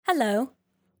Hello.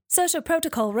 Social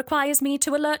protocol requires me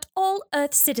to alert all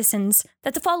Earth citizens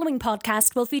that the following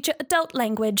podcast will feature adult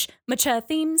language, mature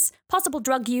themes, possible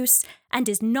drug use, and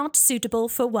is not suitable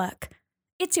for work.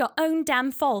 It's your own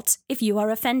damn fault if you are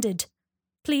offended.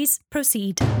 Please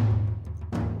proceed.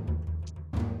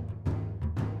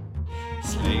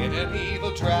 Slaying an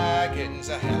evil dragon's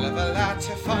a hell of a lot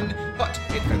of fun, but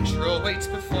adventure awaits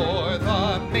before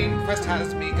the main quest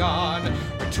has begun.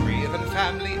 Retrieving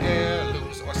family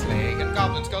heirlooms or slaying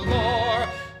goblins galore.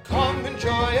 Come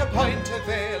enjoy a pint of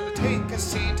ale, take a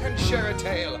seat and share a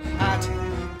tale at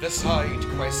the Side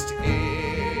Quest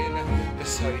Inn. The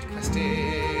Side Quest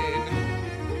Inn.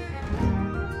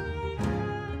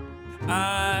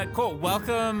 Cool.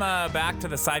 Welcome back to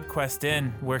the Side Quest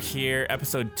Inn. We're here,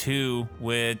 episode 2,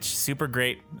 which super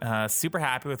great. Super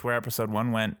happy with where episode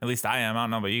 1 went. At least I am. I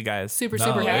don't know about you guys. Super It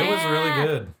happy. was really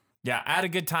good. Yeah, I had a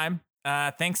good time.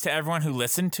 Thanks to everyone who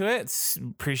listened to it.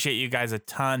 Appreciate you guys a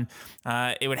ton.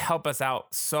 It would help us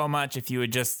out so much if you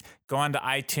would just go onto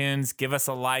iTunes, give us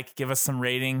a like, give us some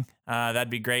rating. That'd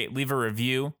be great. Leave a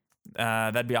review.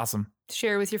 That'd be awesome.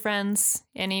 Share with your friends.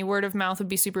 Any word of mouth would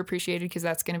be super appreciated because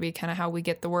that's going to be kind of how we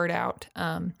get the word out.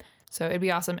 So it'd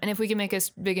be awesome. And if we can make us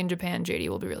big in Japan, JD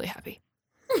will be really happy.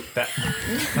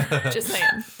 Just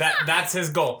saying. That's his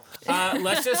goal.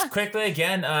 Let's just quickly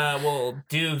again, we'll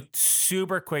do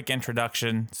super quick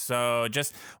introduction. So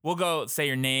we'll go say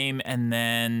your name and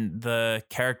then the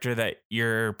character that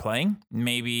you're playing,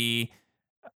 maybe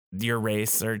your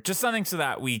race or just something so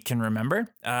that we can remember.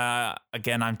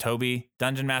 Again, I'm Toby,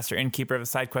 Dungeon Master, Innkeeper of the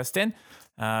Side Quest Inn.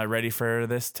 Ready for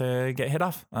this to get hit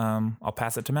off. I'll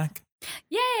pass it to Mac.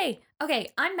 Yay!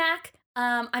 Okay, I'm Mac.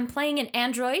 I'm playing an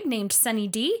android named Sunny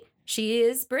D. She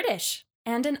is British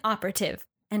and an operative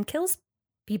and kills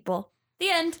people. The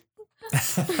end.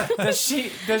 Does she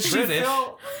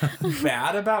feel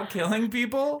bad about killing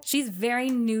people? She's very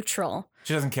neutral.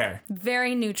 She doesn't care.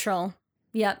 Very neutral.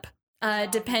 Yep.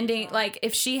 Depending, like,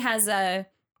 if she has a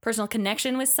personal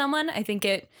connection with someone, I think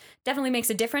it definitely makes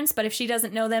a difference. But if she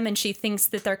doesn't know them and she thinks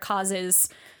that their cause is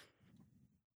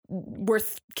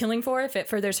worth killing for, if it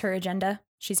furthers her agenda,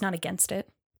 she's not against it.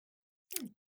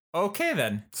 Okay,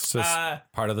 then. It's just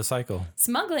part of the cycle.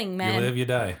 Smuggling, man. You live, you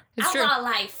die. It's true. Outlaw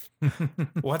life.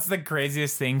 What's the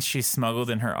craziest thing she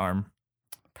smuggled in her arm?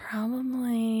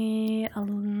 Probably a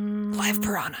Live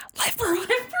piranha. Live piranha.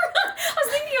 I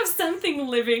was thinking of something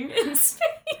living in space.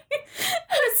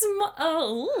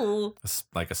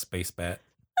 Like a space bat.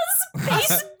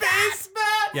 Space bat.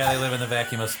 Yeah, they live in the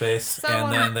vacuum of space,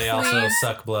 Someone and then they also please-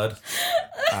 suck blood.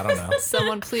 I don't know.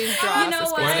 Someone please draw You us know a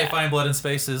space what? Where they bat. find blood in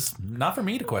space is not for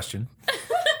me to question.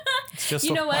 It's just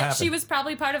You know what? happened. She was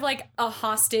probably part of like a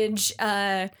hostage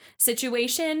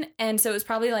situation, and so it was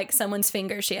probably like someone's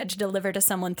finger she had to deliver to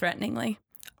someone threateningly.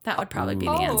 That would probably be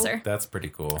the Oh. answer. That's pretty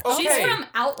cool. Okay. She's from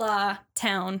Outlaw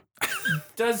Town.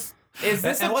 Is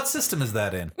this And what system is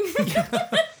that in? yeah?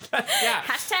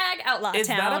 Hashtag Outlaw Is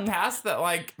that Town. a past that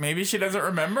like maybe she doesn't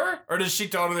remember, or does she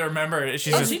totally remember it?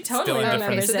 She's just she totally still indifferent.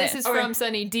 remembers Okay, so it. this is Or- from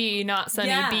Sunny D, not Sunny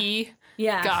Yeah. B.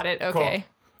 Yeah. Got it. Okay.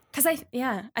 Because I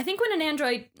think when an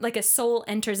android, like a soul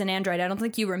enters an android, I don't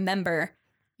think you remember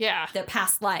Yeah. the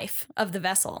past life of the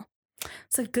vessel.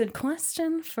 It's a good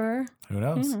question for. Who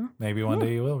knows? You know. Maybe one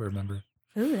day you will remember.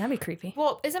 Ooh, that'd be creepy.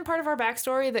 Well, isn't part of our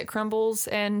backstory that Crumbles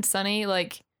and Sunny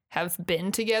like have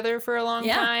been together for a long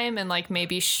Yeah. time, and like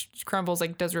maybe Crumbles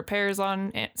like does repairs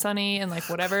on Sunny and like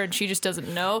whatever, and she just doesn't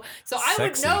know. So I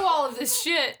Sexy. would know all of this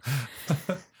shit.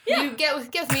 Yeah. You get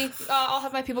with me. I'll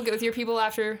have my people get with your people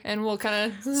after, and we'll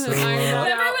kind of iron it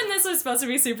Remember out. when this was supposed to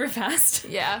be super fast?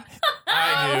 Yeah.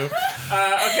 I do.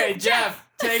 Okay, Jeff,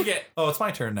 take it. Oh, it's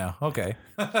my turn now. Okay.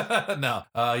 No.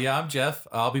 Yeah, I'm Jeff.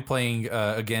 I'll be playing,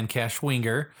 again, Cash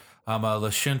Winger. I'm a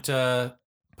Lashunta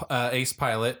ace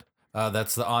pilot.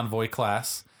 That's the envoy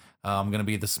class. I'm going to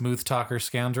be the smooth talker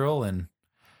scoundrel and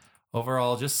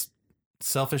overall just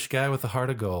selfish guy with a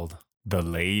heart of gold. The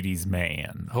ladies'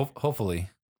 man. Hopefully.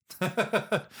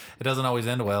 It doesn't always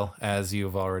end well, as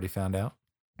you've already found out.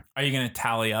 Are you gonna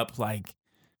tally up like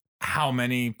how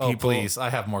many people? Oh, please.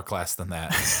 I have more class than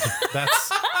that.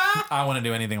 I wouldn't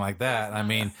do anything like that. I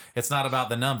mean, it's not about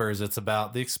the numbers. It's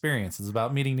about the experience. It's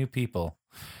about meeting new people.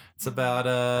 It's about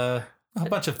a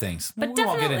bunch of things. But We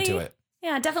won't get into definitely- it.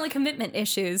 Yeah, definitely commitment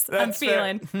issues. I'm That's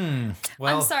fair. feeling.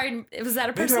 Well, I'm sorry. Was that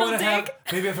a maybe personal dig?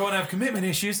 maybe if I want to have commitment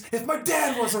issues, if my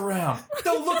dad was around,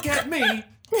 don't look at me.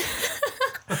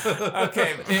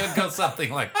 Okay. It would go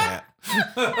something like that.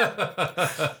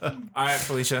 All right,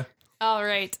 Felicia. All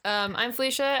right. I'm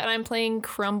Felicia, and I'm playing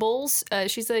Crumbles.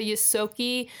 She's a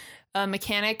Yosoki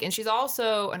mechanic, and she's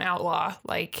also an outlaw,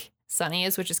 like Sunny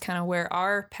is, which is kind of where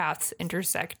our paths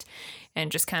intersect and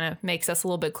just kind of makes us a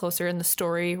little bit closer in the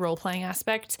story role-playing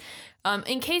aspect.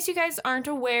 In case you guys aren't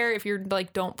aware, if you're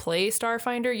like don't play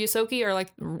Starfinder, Yosoki are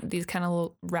like these kind of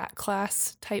little rat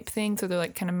class type things. So they're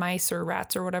like kind of mice or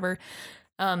rats or whatever.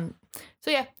 So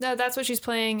yeah, that's what she's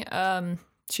playing.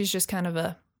 She's just kind of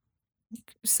a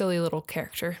silly little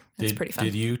character. It's pretty fun.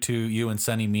 Did you and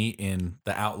Sunny meet in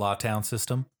the Outlaw Town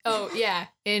system? Oh yeah,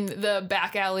 in the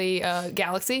back alley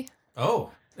galaxy.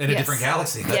 Oh, in a different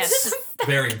galaxy. That's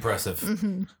very impressive.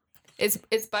 Mm-hmm.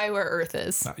 It's by where Earth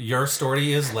is. Your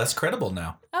story is less credible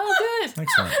now. Oh, good.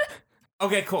 Excellent.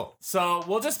 Okay, cool. So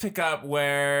we'll just pick up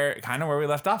where we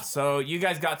left off. So you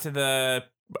guys got to the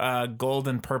gold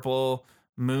and purple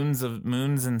moons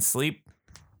and sleep.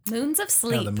 Moons of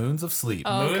sleep. Yeah, the moons of sleep.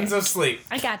 Oh, okay. Moons of sleep.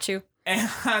 I got you.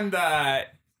 And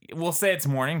we'll say it's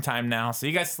morning time now. So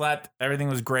you guys slept. Everything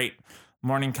was great.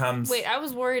 Morning comes. Wait, I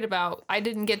was worried about I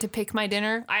didn't get to pick my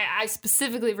dinner. I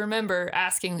specifically remember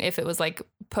asking if it was like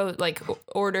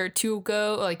order to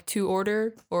go, like to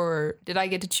order, or did I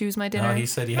get to choose my dinner? No, he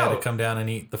said you had to come down and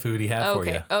eat the food he had for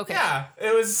you. Okay. Yeah,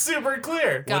 it was super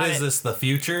clear. Got What it. is this, the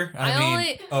future?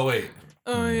 Oh, wait.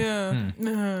 Oh,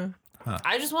 yeah.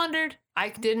 I just wondered. I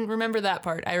didn't remember that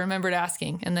part. I remembered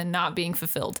asking and then not being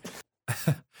fulfilled.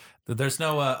 There's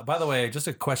no, by the way, just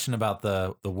a question about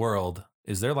the world.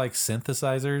 Is there like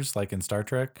synthesizers like in Star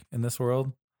Trek in this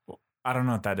world? I don't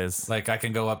know what that is. Like I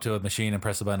can go up to a machine and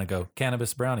press a button and go,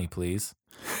 cannabis brownie, please.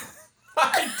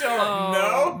 I don't Oh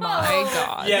know. my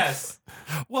God. Yes.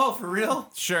 Whoa, for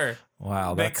real? Sure.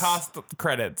 Wow. They cost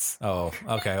credits. Oh,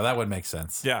 okay. Well, that would make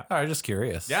sense. Yeah. All right, just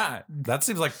curious. Yeah. That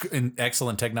seems like an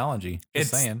excellent technology.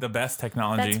 Just It's saying. the best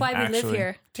technology. That's why we live actually.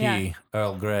 here. Tea,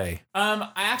 Earl Grey. I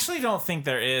actually don't think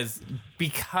there is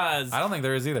because I don't think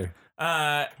there is either.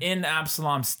 in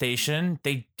Absalom Station,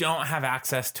 they don't have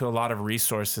access to a lot of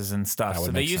resources and stuff. That would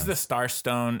So they make use the sense.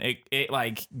 Starstone. It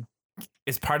like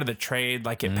is part of the trade.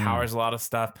 Like it powers a lot of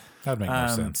stuff. That would make more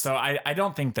sense. So I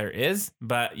don't think there is,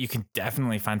 but you can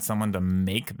definitely find someone to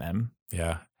make them.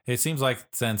 Yeah. It seems like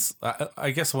since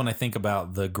I guess when I think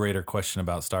about the greater question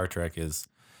about Star Trek is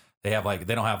they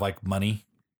don't have like money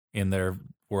in their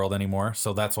world anymore.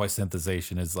 So that's why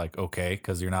synthesization is like okay,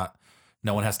 because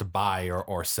no one has to buy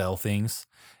or sell things.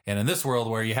 And in this world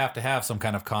where you have to have some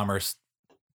kind of commerce,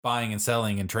 buying and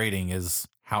selling and trading is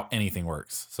how anything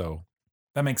works. So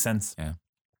That makes sense. Yeah.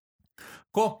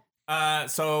 Cool.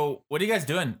 So what are you guys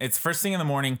doing? It's first thing in the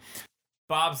morning.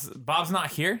 Bob's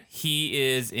not here. He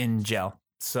is in jail.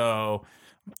 So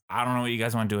I don't know what you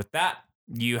guys want to do with that.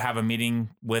 You have a meeting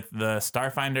with the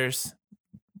Starfinders.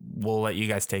 We'll let you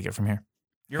guys take it from here.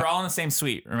 You're all in the same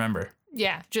suite, remember?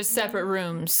 Yeah, just separate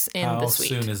rooms in how the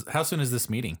suite. how soon is this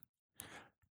meeting?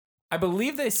 I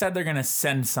believe they said they're going to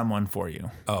send someone for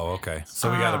you. Oh, okay. So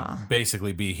we got to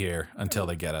basically be here until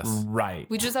they get us. Right.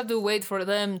 We just have to wait for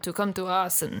them to come to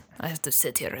us, and I have to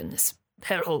sit here in this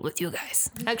hellhole with you guys.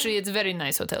 Actually, it's a very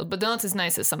nice hotel, but not as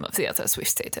nice as some of the others we've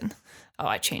stayed in. Oh,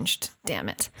 I changed. Damn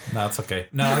it. No, it's okay.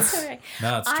 No, it's Okay.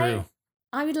 no, it's true.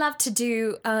 I would love to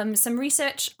do some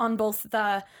research on both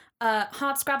the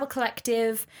Hardscrabble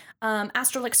Collective,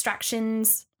 Astral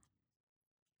Extractions,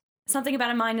 something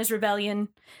about a miners' rebellion,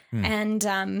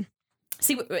 and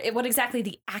see what exactly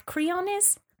the Acreon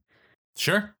is.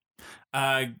 Sure.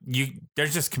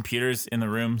 There's just computers in the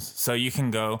rooms, so you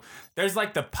can go. There's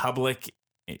like the public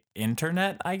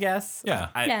internet, I guess. Yeah.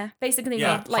 Yeah, basically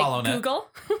yeah, like HoloNet. Google.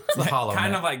 It's the hollow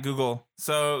Kind net. of like Google.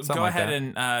 So Something go like ahead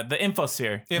that. and the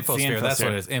Infosphere. It's the Infosphere. That's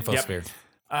what it is. Yep.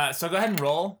 Infosphere. So go ahead and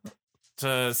roll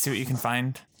to see what you can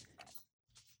find.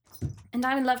 And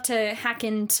I would love to hack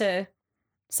into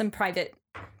some private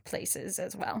places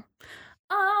as well.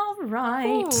 All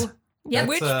right. Ooh. Yeah, That's,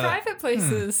 Which private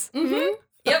places? Mm-hmm.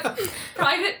 Yep.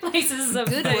 Private places of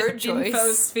Good the word choice.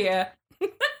 Infosphere.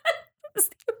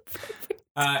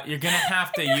 You're gonna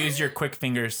have to use your quick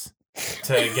fingers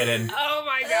to get in Oh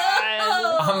my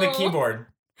god. on the keyboard.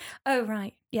 Oh,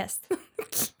 right. Yes.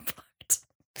 Keyboard.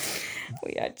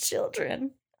 We are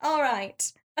children. All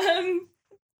right.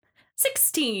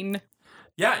 16.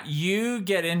 Yeah, you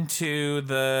get into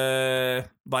the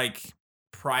like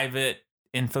private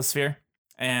infosphere,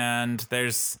 and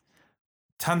there's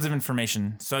tons of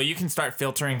information. So you can start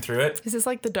filtering through it. Is this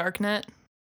like the dark net?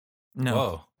 No,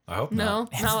 Whoa. I hope No, not.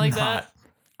 It's not like not. that.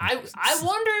 I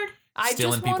wondered. I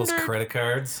Stealing just people's wondered. credit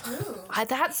cards.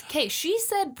 That's okay. She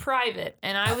said private,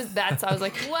 and I was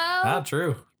like, well, Not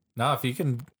true. No,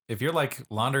 if you're like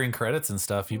laundering credits and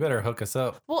stuff, you better hook us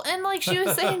up. well, and like she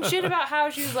was saying shit about how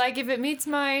she was like, if it meets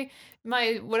my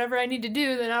whatever I need to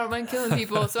do, then I don't mind killing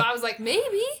people. So I was like,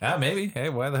 maybe. Yeah, maybe. Hey,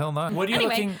 why the hell not? What are you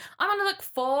Anyway, looking? I'm going to look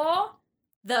for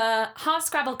the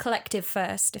Hardscrabble Collective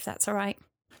first, if that's all right.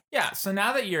 Yeah, so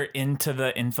now that you're into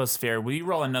the infosphere, will you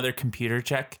roll another computer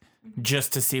check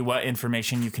just to see what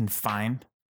information you can find?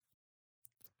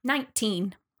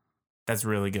 19. That's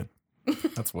really good.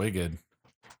 That's way good.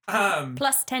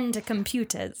 Plus 10 to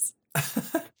computers.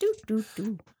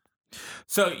 do.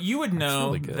 So you would know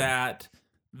really good. that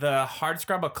the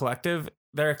Hardscrabble Collective,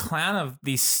 they're a clan of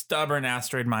these stubborn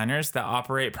asteroid miners that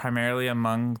operate primarily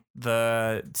among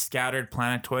the scattered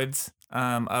planetoids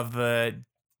of the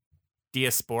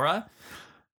diaspora.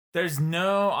 There's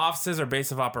no offices or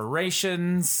base of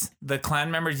operations. The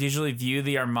clan members usually view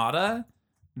the Armada,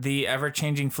 the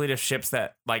ever-changing fleet of ships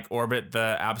that like orbit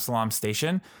the Absalom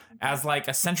station, as like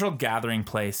a central gathering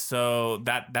place. So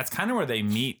that's kind of where they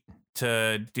meet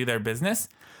to do their business.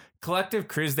 Collective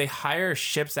crews, they hire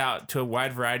ships out to a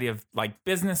wide variety of like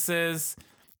businesses,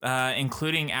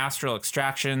 including astral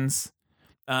extractions.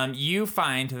 You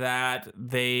find that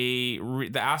the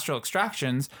astral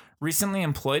extractions recently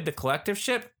employed the collective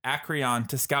ship Acreon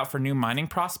to scout for new mining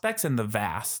prospects in the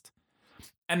Vast.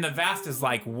 And the Vast is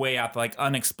like way out, like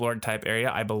unexplored type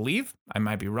area, I believe. I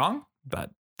might be wrong, but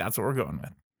that's what we're going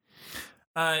with.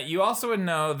 You also would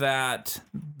know that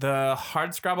the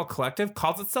Hardscrabble Collective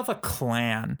calls itself a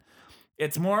clan.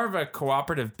 It's more of a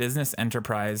cooperative business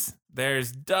enterprise.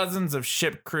 There's dozens of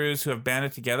ship crews who have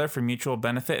banded together for mutual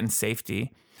benefit and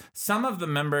safety. Some of the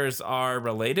members are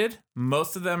related.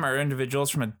 Most of them are individuals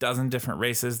from a dozen different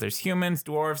races. There's humans,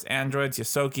 dwarves, androids,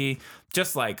 Yosoki,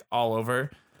 just like all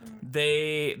over.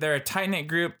 They're a tight-knit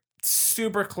group,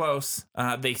 super close.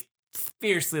 They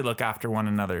fiercely look after one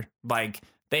another. Like,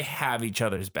 they have each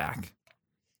other's back.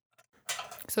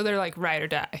 So they're like ride or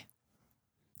die.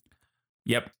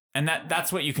 Yep. And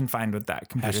that's what you can find with that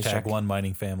computer check. Hashtag one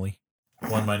mining family.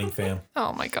 One mining fam.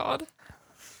 Oh my God.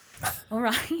 All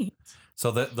right.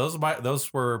 So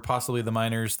those were possibly the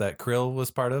miners that Krill was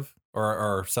part of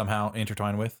or somehow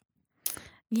intertwined with?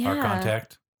 Yeah. Our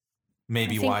contact?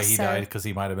 Maybe I think why he so. died, because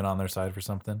he might have been on their side for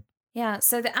something. Yeah,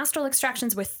 so the astral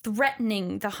extractions were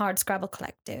threatening the Hardscrabble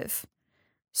Collective.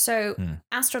 So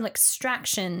astral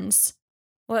extractions,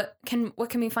 what can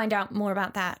we find out more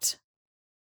about that?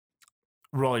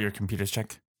 Roll your computer's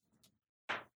check.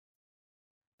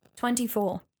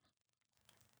 24.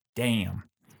 Damn.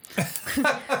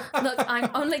 Look, I'm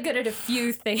only good at a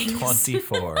few things.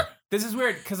 24. This is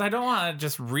weird because I don't want to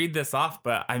just read this off,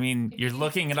 but I mean, you're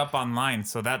looking it up online,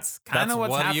 so that's kind of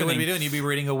what's what happening. you would be doing. You'd be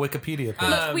reading a Wikipedia page.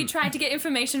 Look, we tried to get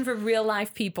information from real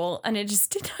life people, and it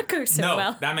just did not go so No,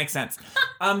 well. that makes sense.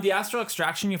 The astral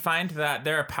extraction, you find that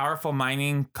they're a powerful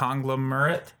mining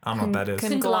conglomerate. I don't know what that is.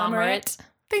 Conglomerate.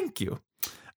 Thank you.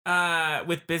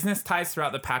 With business ties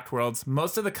throughout the Pact Worlds,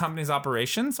 most of the company's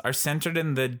operations are centered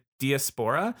in the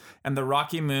diaspora and the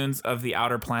rocky moons of the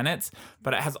outer planets,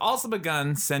 but it has also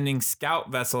begun sending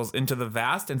scout vessels into the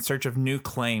Vast in search of new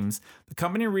claims. The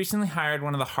company recently hired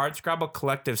one of the Hardscrabble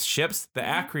Collective's ships, the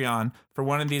Acreon, for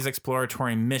one of these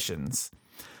exploratory missions.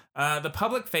 The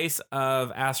public face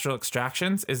of astral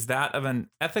extractions is that of an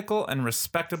ethical and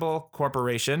respectable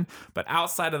corporation, but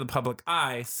outside of the public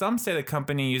eye, some say the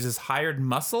company uses hired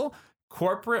muscle,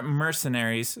 corporate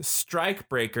mercenaries, strike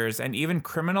breakers, and even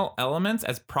criminal elements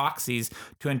as proxies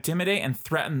to intimidate and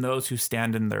threaten those who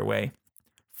stand in their way.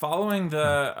 Following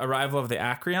the arrival of the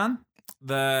Acreon,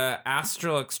 the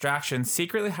astral extraction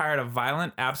secretly hired a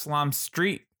violent Absalom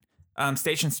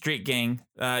Station Street gang.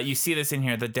 You see this in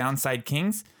here, the Downside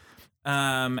Kings.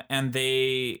 And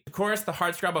they coerced the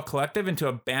Hardscrabble Collective into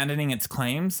abandoning its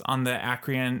claims on the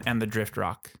Acreon and the Drift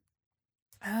Rock.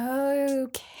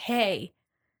 Okay.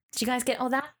 Did you guys get all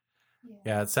that?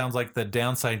 Yeah, it sounds like the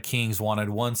Downside Kings wanted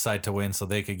one side to win so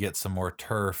they could get some more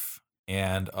turf,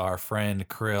 and our friend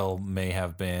Krill may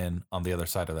have been on the other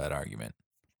side of that argument.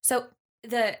 So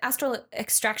the astral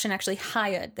extraction actually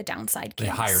hired the Downside They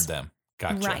Kings. hired them.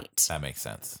 Gotcha. Right. That makes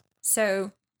sense.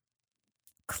 So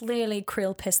clearly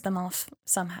Krill pissed them off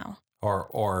somehow.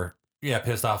 Or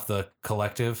pissed off the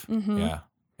collective. Mhm. Yeah.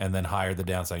 And then hired the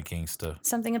Downside Kings to...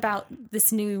 Something about the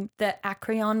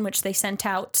Acreon, which they sent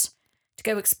out to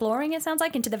go exploring, it sounds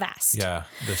like, into the Vast. Yeah,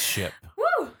 the ship.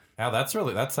 Woo! Yeah,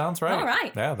 that sounds right. All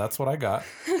right. Yeah, that's what I got.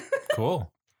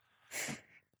 Cool.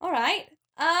 All right.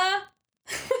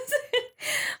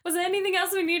 Was there anything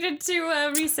else we needed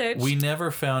to research? We never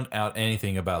found out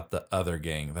anything about the other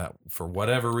gang that, for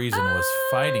whatever reason, was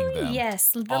fighting them.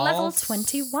 Yes, the level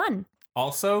 21.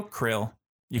 Also, Krill.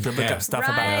 You could look Yeah. up stuff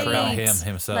Right. about About Krill. him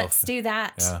himself. Let's do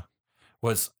that.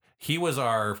 Yeah. He was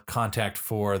our contact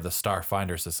for the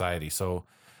Starfinder Society. So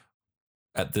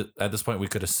at this point we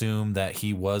could assume that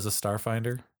he was a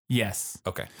Starfinder. Yes.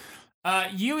 Okay.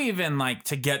 You even like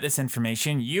to get this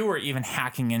information, you were even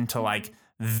hacking into like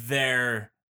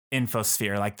their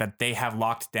infosphere, like that they have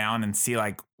locked down and see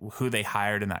like who they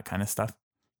hired and that kind of stuff.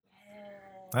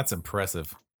 That's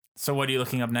impressive. So what are you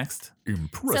looking up next?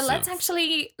 Impressive. So let's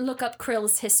actually look up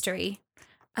Krill's history.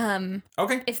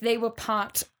 Okay. If they were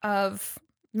part of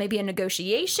maybe a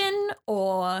negotiation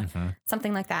or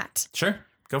something like that. Sure.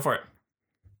 Go for it.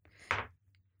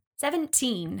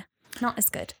 17. Not as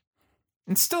good.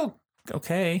 It's still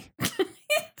okay.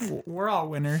 We're all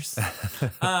winners.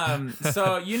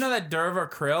 So you know that Derva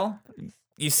Krill?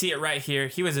 You see it right here.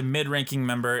 He was a mid-ranking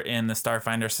member in the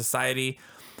Starfinder Society.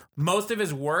 Most of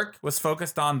his work was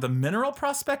focused on the mineral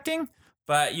prospecting,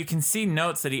 but you can see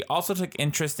notes that he also took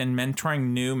interest in mentoring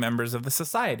new members of the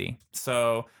society.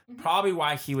 So probably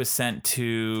why he was sent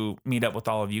to meet up with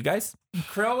all of you guys.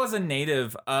 Krill was a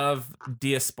native of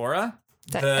Diaspora.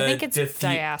 I think it's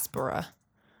diaspora.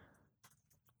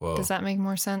 Whoa. Does that make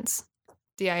more sense?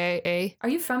 DIAA? Are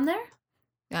you from there?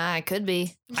 I could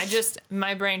be.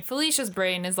 My brain, Felicia's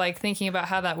brain is like thinking about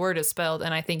how that word is spelled,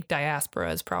 and I think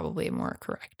diaspora is probably more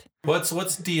correct. What's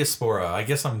diaspora? I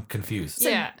guess I'm confused. So,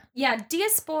 Yeah. Yeah,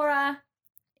 Diaspora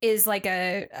is like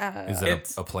a... Is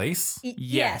it a place?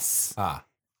 Yes. Ah,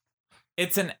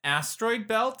 It's an asteroid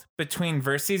belt between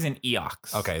Verces and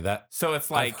Eox. okay. That So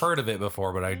it's like... I've heard of it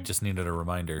before, but I just needed a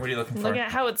reminder. What are you looking for? Look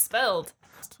at how it's spelled.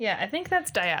 Yeah, I think that's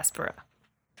diaspora.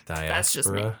 Diaspora. That's just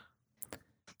me.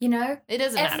 You know, It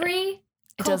doesn't matter. every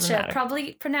It doesn't culture matter.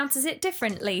 probably pronounces it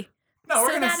differently. No, we're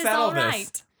so going to that is settle all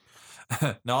this.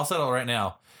 right. No, I'll settle it right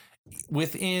now.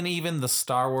 Within even the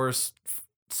Star Wars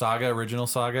saga, original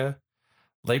saga,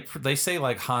 they say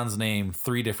like Han's name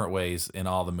 3 different ways in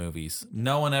all the movies.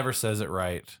 No one ever says it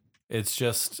right. It's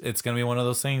going to be one of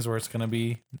those things where it's going to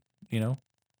be,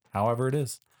 however it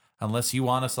is. Unless you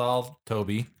want us all,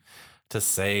 Toby, to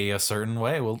say a certain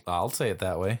way, I'll say it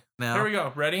that way. Now, Here we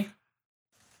go. Ready?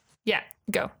 Yeah,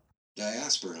 go.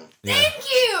 Diaspora.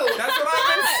 Thank you! That's what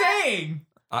I've been saying.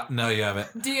 No, you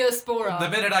haven't. Diaspora. The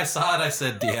minute I saw it, I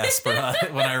said diaspora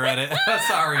when I read it.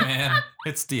 Sorry, man.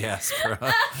 It's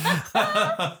diaspora.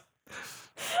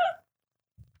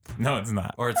 No, it's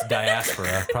not. Or it's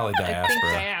diaspora. Probably I think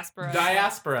diaspora. diaspora.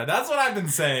 Diaspora. That's what I've been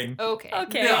saying. Okay.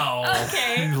 Okay. No.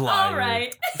 Okay. You All liar.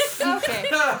 right. Okay.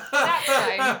 That's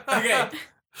fine. Okay.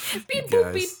 Beep boop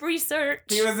Guys. beep research.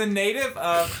 He was a native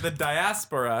of the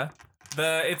Diaspora.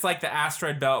 It's like the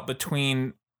asteroid belt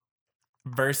between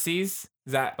Verces.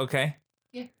 Is that okay?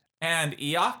 Yeah. And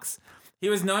Eox. He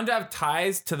was known to have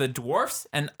ties to the dwarfs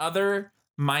and other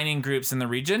mining groups in the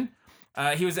region.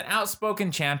 He was an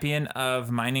outspoken champion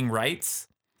of mining rights.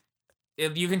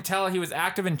 You can tell he was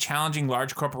active in challenging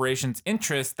large corporations'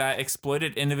 interests that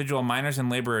exploited individual miners and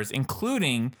laborers,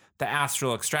 including the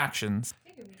astral extractions.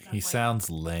 He sounds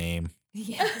lame.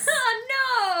 Yes. Oh,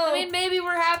 no. I mean, maybe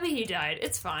we're happy he died.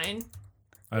 It's fine.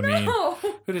 I mean, no.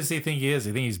 who does he think he is?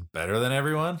 You think he's better than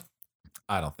everyone?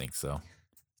 I don't think so.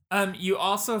 You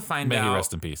also find May he out,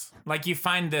 rest in peace. like you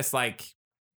find this like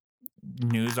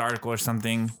news article or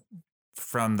something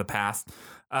from the past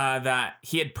that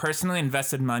he had personally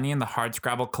invested money in the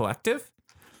Hardscrabble Collective.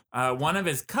 One of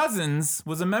his cousins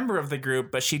was a member of the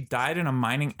group, but she died in a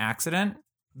mining accident,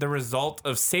 the result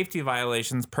of safety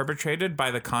violations perpetrated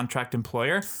by the contract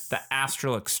employer, the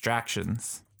Astral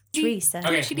Extractions. Teresa.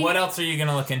 Okay, what else are you going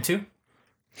to look into?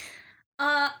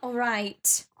 All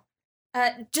right.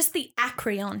 Just the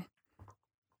Acreon.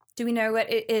 Do we know what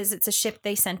it is? It's a ship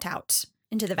they sent out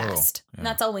into the vast. yeah.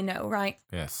 That's all we know, right?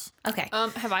 Yes. Okay.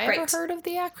 Have I Great. ever heard of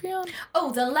the Acreon?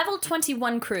 Oh, the level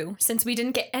 21 crew, since we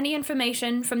didn't get any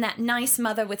information from that nice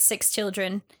mother with 6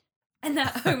 children and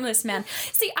that homeless man.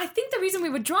 See, I think the reason we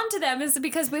were drawn to them is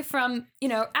because we're from,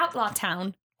 Outlaw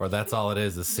Town. Or that's all it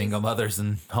is single mothers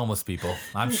and homeless people.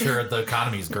 I'm sure the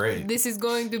economy's great. This is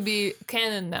going to be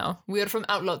canon now. We are from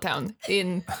Outlaw Town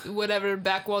in whatever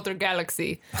backwater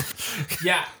galaxy.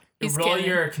 Yeah, He's roll canon.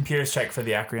 your computer's check for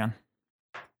the Acreon.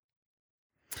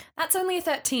 That's only a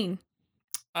 13.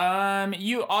 All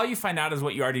you find out is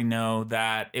what you already know,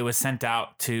 that it was sent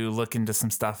out to look into some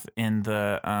stuff in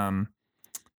the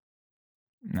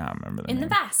no, I remember the In name.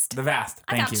 the vast. The Vast.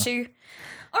 I Thank got you. you.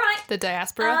 All right. The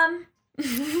diaspora?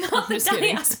 Not the just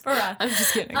kidding. diaspora. I'm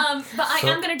just kidding. But I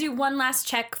am going to do one last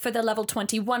check for the level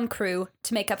 21 crew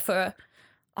to make up for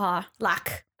our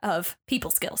lack of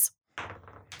people skills.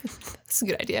 That's a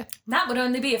good idea. That would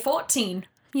only be a 14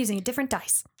 using a different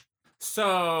dice.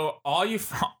 So all you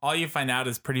find out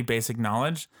is pretty basic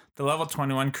knowledge. The level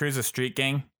 21 crew is a street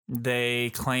gang.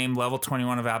 They claim level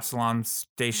 21 of Absalom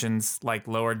Station's like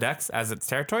lower decks as its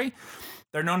territory.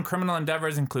 Their known criminal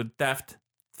endeavors include theft,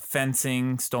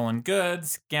 fencing, stolen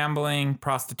goods, gambling,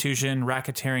 prostitution,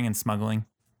 racketeering, and smuggling.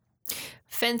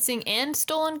 Fencing and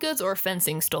stolen goods or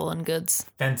fencing stolen goods?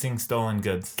 Fencing, stolen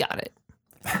goods. Got it.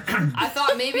 I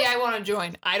thought maybe I want to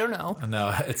join. I don't know.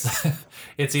 No,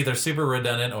 it's either super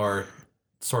redundant or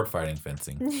sword fighting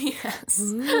fencing. Yes.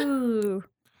 Ooh.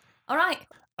 All right.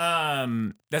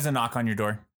 There's a knock on your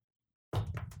door.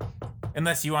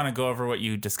 Unless you want to go over what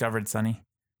you discovered, Sunny.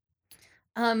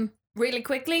 Really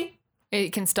quickly.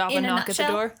 It can stop In and a knock at the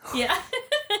nutshell? door. Yeah.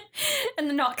 And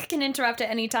the knock can interrupt at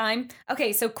any time.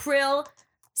 Okay, so Krill,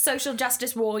 social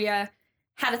justice warrior,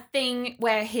 had a thing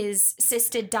where his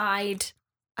sister died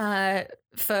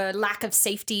for lack of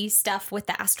safety stuff with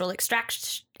the astral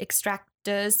extractions.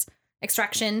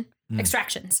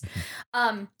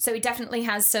 So he definitely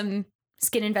has some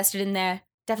skin invested in there,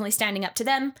 definitely standing up to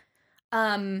them.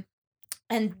 And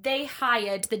they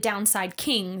hired the Downside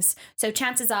Kings. So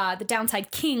chances are the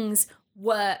Downside Kings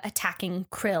were attacking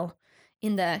Krill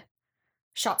in the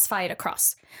shots fired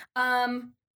across.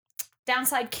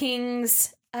 Downside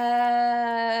Kings,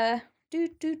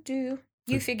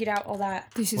 You figured out all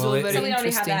that. This is Well, all it- very So we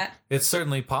already have interesting. that. It's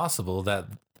certainly possible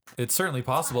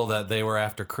that they were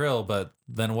after Krill, but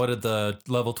then what did the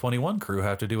level 21 crew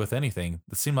have to do with anything?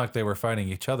 It seemed like they were fighting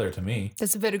each other to me.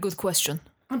 That's a very good question.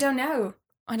 I don't know.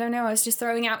 I was just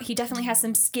throwing out. He definitely has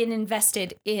some skin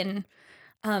invested in,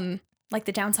 like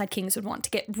the Downside Kings would want to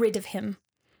get rid of him.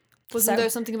 Wasn't So- there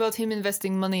something about him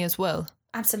investing money as well?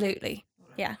 Absolutely.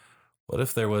 Yeah. What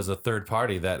if there was a third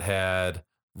party that had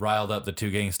riled up the two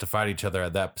gangs to fight each other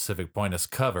at that specific point as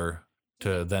cover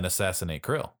to then assassinate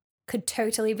Krill? Could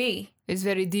totally be. It's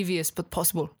very devious, but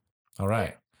possible. All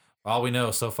right. All we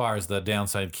know so far is the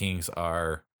Downside Kings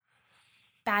are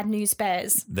Bad News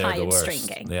Bears they're the hired worst. string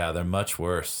gang. Yeah, they're much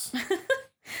worse,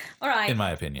 All right. in my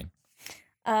opinion.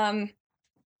 Yeah,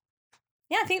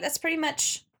 I think that's pretty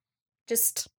much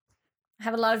just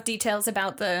have a lot of details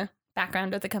about the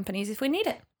background of the companies if we need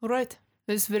it. All right.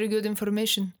 That's very good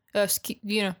information.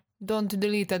 Don't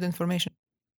delete that information.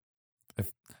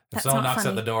 If That's someone not knocks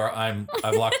funny. at the door, I've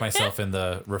locked myself in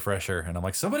the refresher, and I'm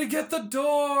like, somebody get the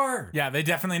door. Yeah, they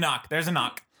definitely knock. There's a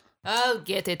knock. I'll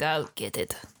get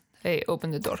it. Hey,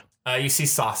 open the door. You see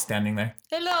Sauce standing there.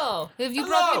 Hello. Have you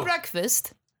brought Hello. me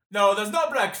breakfast? No, there's no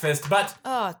breakfast, but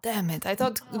Oh, damn it. I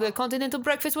thought the continental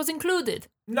breakfast was included.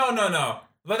 no.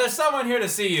 But there's someone here to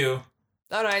see you.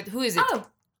 All right. Who is it? Oh,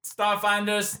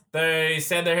 Starfinders, they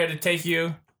said they're here to take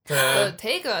you to,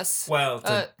 Take us. well,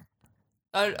 to,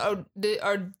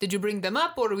 Did you bring them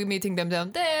up or are we meeting them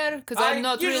down there? Because I I'm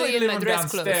not usually really in leave my them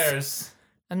dress clothes. downstairs.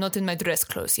 I'm not in my dress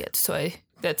clothes yet, so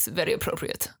that's very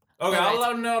appropriate. Okay, All I'll right. let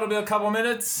them know it'll be a couple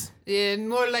minutes.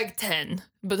 More like 10,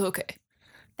 but okay.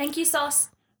 thank you, Sauce.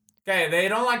 Okay, they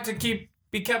don't like to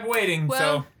be kept waiting,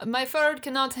 Well, so my fur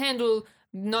cannot handle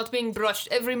not being brushed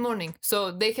every morning, so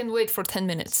they can wait for 10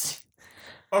 minutes.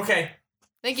 okay.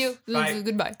 Thank you. Bye.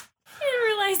 Goodbye. I didn't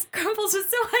realize Grumbles was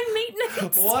so high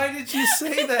maintenance. Why did you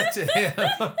say that to him?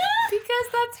 Because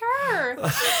that's her.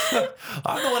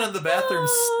 I'm the one in the bathroom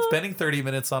spending 30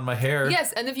 minutes on my hair.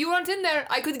 Yes, and if you weren't in there,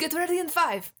 I could get ready in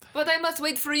 5. But I must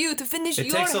wait for you to finish It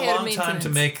your takes a hair long time to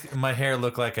maintenance. make my hair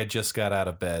look like I just got out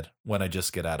of bed when I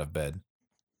just get out of bed.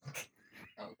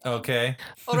 Okay.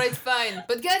 All right, fine.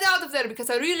 But get out of there because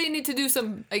I really need to do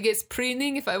some, I guess,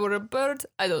 preening if I were a bird.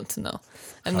 I don't know.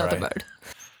 I'm All not a right. bird.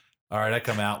 All right, I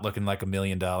come out looking like $1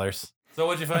 million. So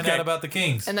what'd you find Okay. out about the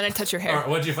Kings? And then I touch your hair. Or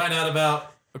what'd you find out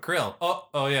about Krill?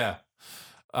 Oh yeah.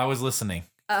 I was listening.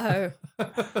 Oh,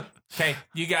 Okay,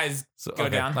 you guys So, go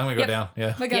okay, down. I'm gonna go Yep. down.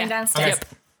 Yeah. we're going Yeah. downstairs.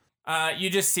 Okay. You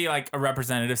just see like a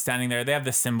representative standing there. They have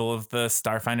the symbol of the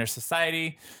Starfinder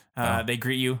Society. They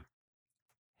greet you.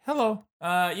 Hello.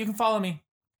 You can follow me.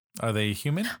 Are they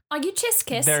human? Are you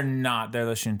Chiskis? They're not. They're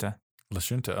Lashunta.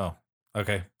 Lashunta. Oh.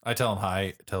 Okay. I tell them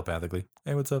hi telepathically.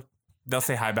 Hey, what's up? They'll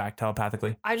say hi back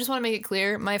telepathically. I just want to make it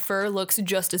clear my fur looks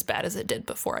just as bad as it did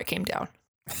before I came down.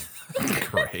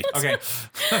 Great. Okay.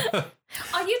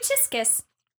 Are you Chiskis?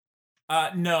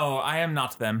 No, I am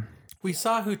not them. We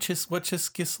saw what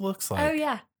Chiskis looks like. Oh,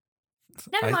 yeah.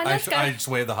 Never mind, let's go. I just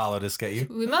wave the holodisc at you.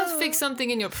 We must fix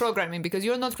something in your programming because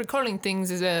you're not recalling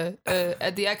things at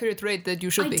the accurate rate that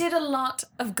you should I be. did a lot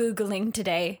of Googling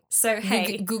today. So,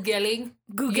 hey. Googling?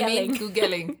 Googling. You mean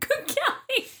Googling.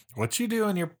 Googling. What you do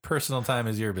in your personal time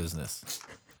is your business.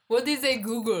 What is a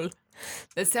Google?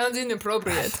 That sounds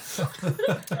inappropriate.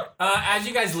 As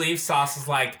you guys leave, Sauce is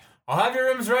like, I'll have your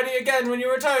rooms ready again when you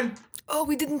return. Oh,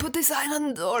 we didn't put the sign on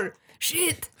the door.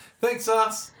 Shit. Thanks,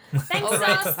 Sauce. Thanks, All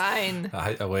right, Sauce. fine.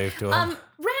 I waved to him.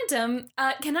 Random,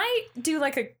 can I do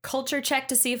like a culture check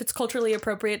to see if it's culturally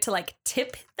appropriate to like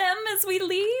tip them as we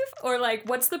leave? Or like,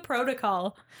 what's the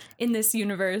protocol in this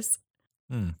universe?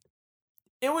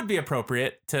 It would be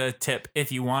appropriate to tip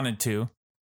if you wanted to.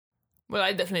 Well,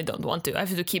 I definitely don't want to. I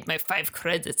have to keep my 5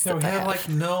 credits. Yeah, that we I have like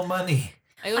no money.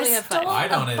 I only have stole 5. I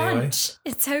don't a anyway. bunch.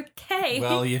 It's okay.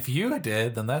 Well, if you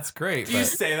did, then that's great. Do you But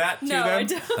say that to no, them? I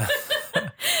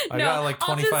don't. I got like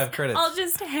 25 credits. I'll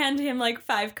just hand him like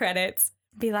 5 credits.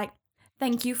 Be like,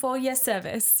 thank you for your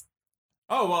service.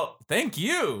 Oh, well, thank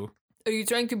you. Are you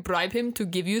trying to bribe him to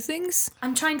give you things?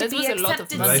 I'm trying to That be was a lot of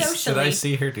accepted money. socially. Did I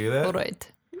see her do that? All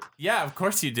right. Yeah, of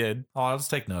course you did. Oh, I'll just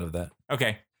take note of that.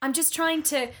 Okay. I'm just trying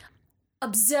to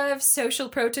observe social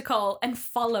protocol and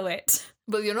follow it.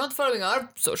 Well, you're not following our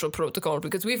social protocol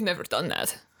because we've never done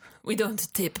that. We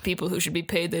don't tip people who should be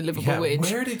paid their livable Yeah, wage.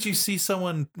 where did you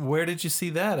see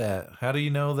that at? How do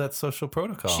you know that's social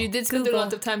protocol? She did spend Google. a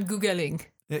lot of time Googling.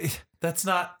 That's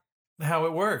not how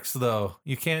it works, though.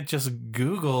 You can't just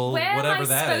Google Where whatever am I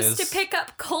that is. supposed to pick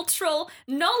up cultural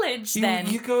knowledge You, then?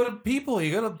 you go to people,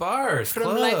 you go to bars, From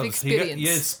clubs. life experience.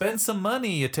 You spend some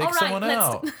money, you take All right, someone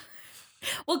out.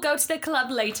 We'll go to the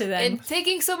club later then. And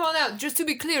taking someone out, just to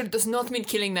be clear, does not mean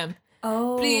killing them.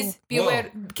 oh. Please be Whoa.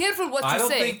 aware. Careful what I you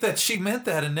don't say. think that she meant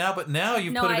that, but now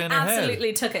you No, put it I in her head.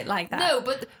 absolutely took it like that. No,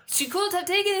 but she could have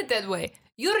taken it that way.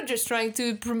 You're just trying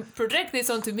to project this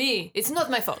onto me. It's not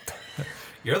my fault.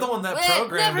 You're the one that Well,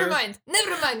 programmed never her. mind.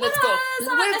 Never mind. Let's go.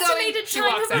 What We're an going. estimated She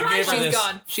time walks of You out. gave her She's this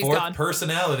gone. She's fourth gone.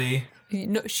 personality.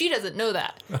 No, she doesn't know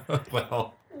that,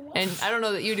 Well, and I don't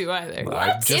know that you do either.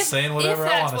 I'm just saying whatever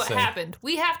if I that's want to say. what happened,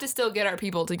 we have to still get our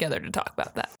people together to talk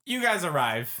about that. You guys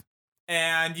arrive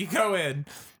and you go in.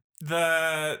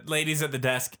 The ladies at the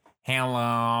desk,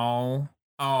 hello.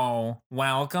 Oh,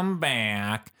 welcome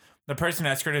back. The person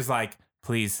escort is like,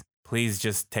 please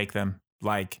just take them.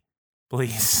 Like,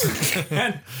 please.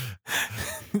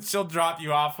 And she'll drop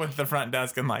you off with the front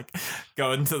desk and like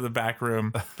go into the back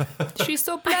room. She's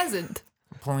so pleasant.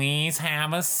 Please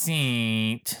have a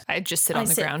seat. I just sit I on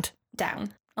the sit- ground.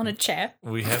 Down on a chair.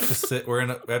 we have to sit. We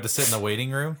have to sit in the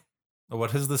waiting room.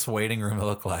 What does this waiting room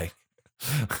look like?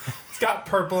 It's got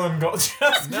purple and gold.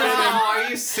 Just No, are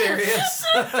you serious?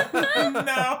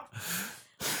 no.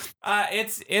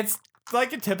 It's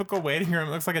like a typical waiting room.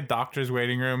 It looks like a doctor's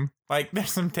waiting room. Like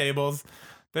there's some tables.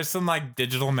 There's some like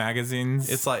digital magazines.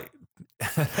 It's like,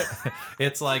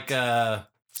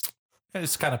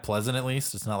 it's kind of pleasant at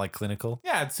least. It's not like clinical.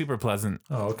 yeah, it's super pleasant.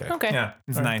 Oh, okay. Okay. Yeah,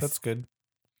 it's All right, nice. That's good.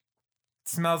 It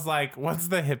smells like what's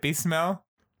the hippie smell?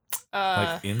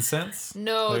 Like incense.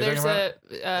 No, What are you there's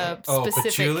talking a Oh,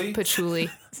 specific patchouli.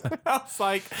 Smells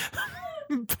like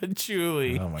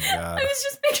patchouli. Oh my god. I was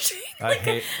just picturing I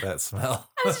hate that smell.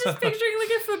 I was just picturing like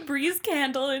a Febreze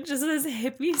candle and just this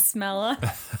hippie smell on.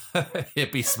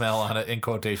 Hippie smell on it in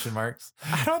quotation marks.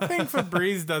 I don't think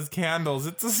Febreze does candles.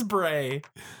 It's a spray.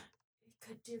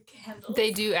 Could do candles.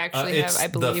 They do actually have, It's I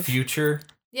believe. the future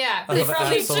Yeah, of they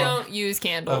probably Absalom. don't use of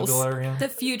candles. Galarian. The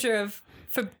future of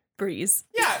Febreze.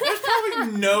 Yeah, there's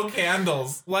probably no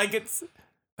candles. Like it's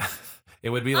It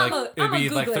would be I'm like a- it would I'm a be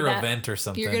like Googler through that. a vent or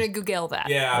something. You're gonna Google that.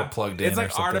 yeah, Or plugged in It's or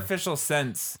like something. artificial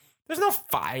scents. There's no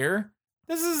fire.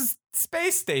 This is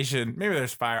space station. Maybe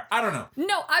there's fire. I don't know.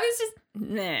 No, I was just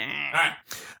nah.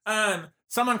 All right.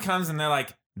 Someone comes and they're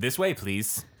like, "This way,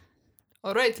 please."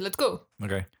 All right, let's go.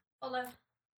 Okay. Hello.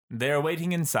 They're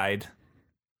waiting inside.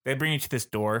 They bring you to this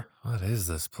door. What is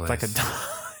this place? It's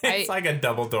like it's like a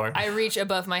double door. I reach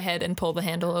above my head and pull the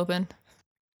handle open.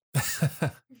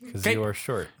 Because Okay. you are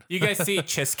short. You guys see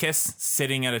Chiskiss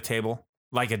sitting at a table,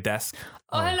 like a desk.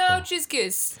 Oh, hello,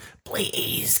 Cheesekiss.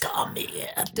 Please come here.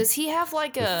 Does he have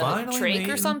like a Finally trach meet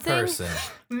or in something? person.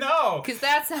 No, Because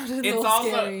that sounded a it's little also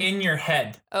scary. in your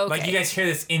head. Like Okay. you guys hear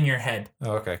this in your head.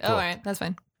 Oh, okay, cool. All right, that's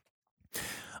fine.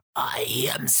 I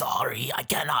am sorry I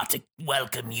cannot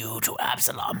welcome you to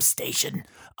Absalom Station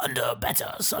under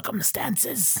better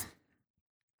circumstances.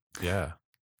 Yeah.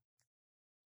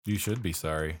 You should be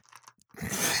sorry. No.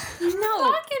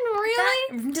 Fucking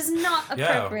really? That is not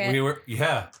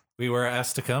appropriate. We were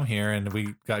asked to come here and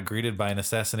we got greeted by an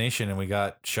assassination and we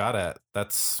got shot at.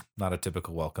 That's not a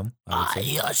typical welcome, I would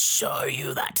say. I assure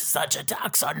you that such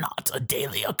attacks are not a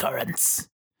daily occurrence.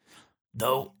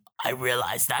 Though I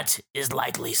realize that is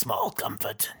likely small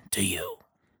comfort to you.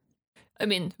 I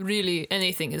mean, really,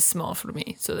 anything is small for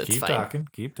me, so that's Keep fine.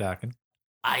 Keep talking.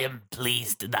 I am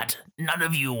pleased that none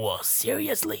of you were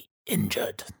seriously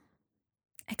injured.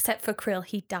 Except for Krill,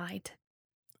 he died.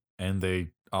 And they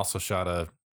also shot a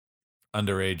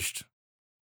underaged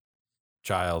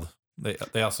child.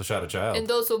 They also shot a child. And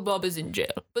also, Bob is in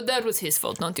jail. But that was his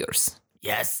fault, not yours.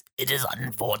 Yes, it is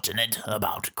unfortunate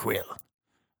about Krill.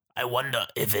 I wonder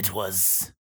if it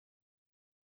was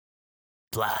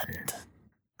planned.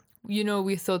 You know,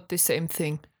 we thought the same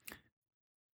thing.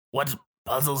 What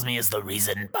puzzles me is the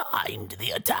reason behind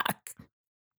the attack.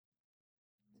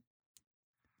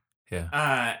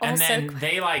 Yeah. And Also- then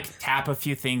they like tap a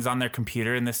few things on their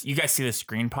computer, and you guys see the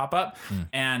screen pop up,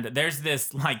 and there's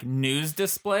this like news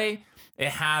display. It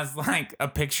has like a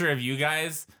picture of you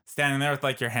guys standing there with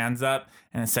like your hands up,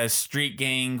 and it says "Street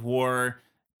Gang War"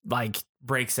 like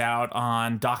breaks out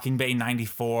on Docking Bay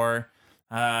 94.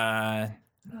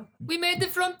 We made the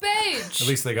front page. At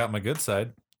least they got my good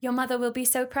side. Your mother will be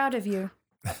so proud of you.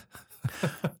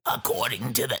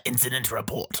 According to the incident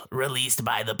report released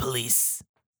by the police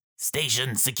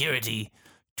station security,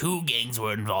 2 gangs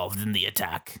were involved in the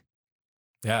attack.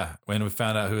 Yeah, when we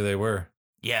found out who they were.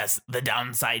 Yes, the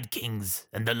Downside Kings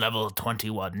and the Level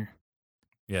 21.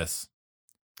 Yes,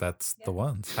 that's the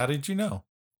ones. How did you know?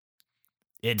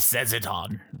 It says it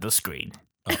on the screen.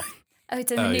 Oh,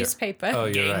 it's in the Oh, you're- newspaper. Oh,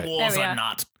 you're Gang right. wars There we are are.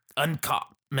 not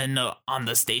uncommon on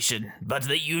the station, but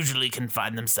they usually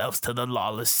confine themselves to the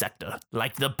lawless sector,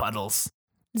 like the puddles.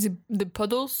 The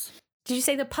puddles? Did you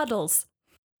say the puddles?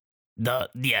 The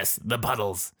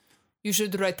puddles. You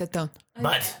should write that down.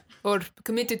 But Or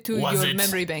commit it to Was your it-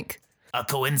 memory bank. a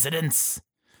coincidence?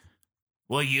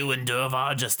 Were you and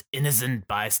Durvar just innocent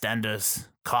bystanders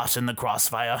caught in the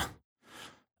crossfire?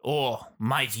 Or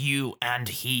might you and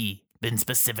he been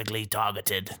specifically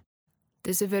targeted?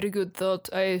 That's a very good thought.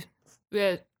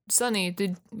 Sonny,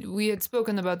 we had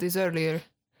spoken about this earlier.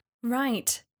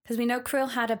 Right. Because we know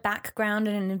Krill had a background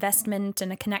and an investment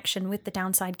and a connection with the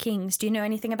Downside Kings. Do you know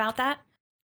anything about that?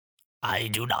 I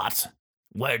do not.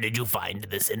 Where did you find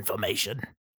this information?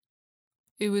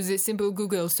 It was a simple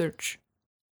Google search.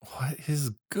 What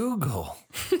is Google?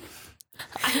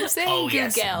 I'm saying Oh, Google.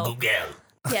 yes, Google.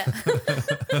 Yeah.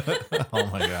 Oh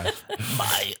my gosh.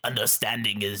 My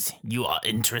understanding is you are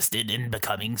interested in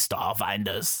becoming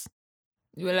Starfinders.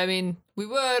 Well, I mean, we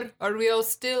were. Are we all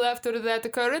still after that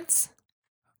occurrence?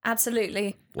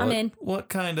 Absolutely. What, I'm in. What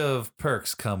kind of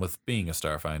perks come with being a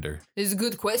Starfinder? It's a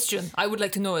good question. I would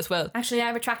like to know as well. Actually,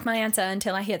 I retract my answer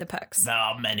until I hear the perks. There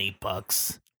are many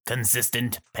perks.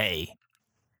 Consistent pay.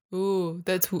 Ooh,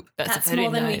 that's That's very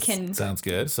more than nice. we can. Sounds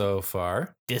good so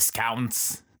far.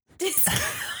 Discounts.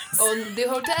 On the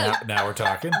hotel. Now we're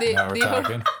talking. The- Now we're the-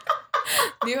 talking.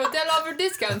 The hotel offer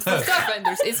discounts for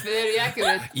Starfinders. It's very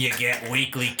accurate. You get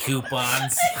weekly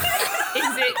coupons. Is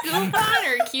it coupon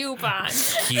or coupon?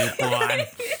 Coupon.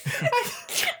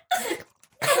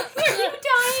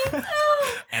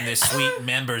 And the sweet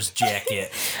members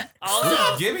jacket.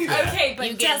 Oh, Give me that. Okay, but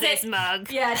you get does this it?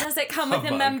 mug. Yeah, does it come with a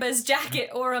mug. member's jacket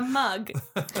or a mug?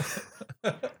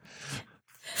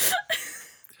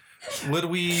 Would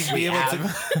we be able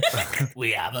to?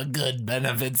 We have a good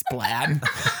benefits plan.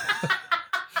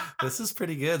 This is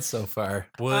pretty good so far.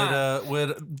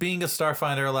 Would being a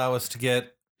Starfinder allow us to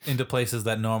get into places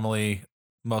that normally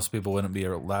most people wouldn't be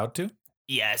allowed to?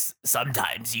 Yes,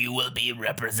 sometimes you will be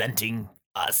representing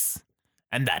us,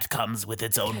 and that comes with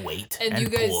its own weight And and you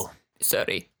guys, pull.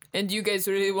 sorry. And you guys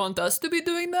really want us to be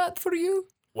doing that for you?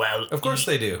 Well, Of course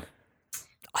they do.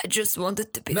 I just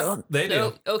wanted to be. No, they do.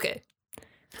 No, okay.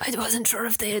 I wasn't sure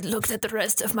if they had looked at the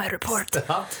rest of my report.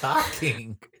 Stop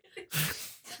talking.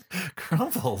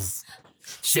 Crumbles.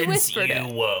 Since whispered you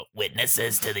it. were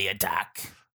witnesses to the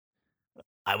attack,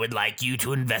 I would like you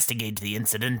to investigate the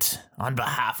incident on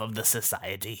behalf of the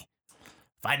society,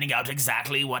 finding out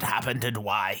exactly what happened and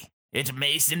why. It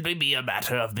may simply be a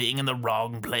matter of being in the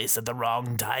wrong place at the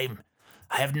wrong time.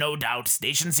 I have no doubt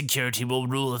station security will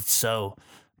rule it so,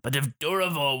 but if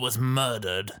Duravor was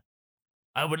murdered,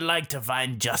 I would like to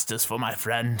find justice for my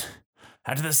friend.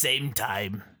 At the same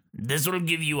time, this will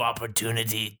give you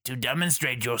opportunity to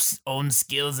demonstrate your own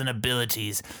skills and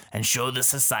abilities and show the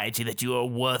society that you are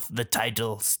worth the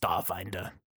title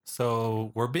Starfinder.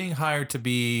 So we're being hired to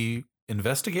be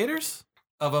investigators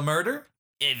of a murder?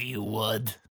 If you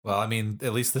would. Well, I mean,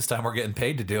 at least this time we're getting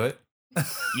paid to do it.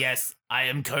 Yes, I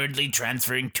am currently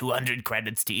transferring 200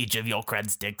 credits to each of your cred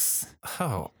sticks.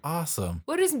 Oh, awesome.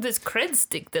 What is this cred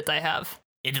stick that I have?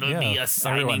 It'll Yeah, be a everyone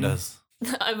signing. does.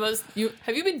 I must.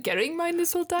 Have you been carrying mine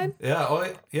this whole time? Yeah.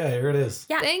 Oh, yeah. Here it is.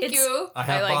 Yeah, Thank it's- you. I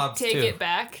have Bob's, take too. it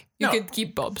back. You No. could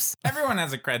keep Bob's. Everyone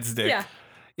has a cred stick. Yeah.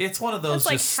 It's one of those That's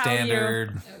like just how you're-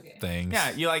 standard Okay. things.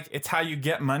 Yeah, you like it's how you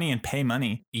get money and pay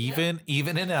money. Even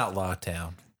in Outlaw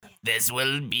Town. This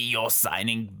will be your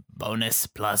signing bonus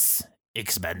plus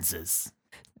expenses.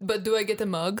 But do I get a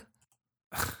mug?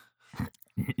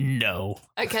 No.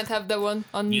 I can't have that one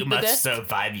on You the must desk. serve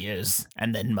 5 years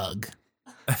and then mug.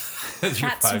 It's your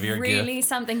That's 5-year really gift.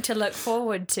 something to look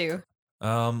forward to.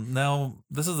 Now,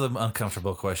 this is an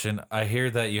uncomfortable question. I hear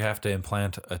that you have to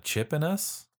implant a chip in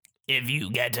us. If you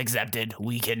get accepted,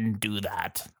 we can do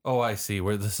that. Oh, I see.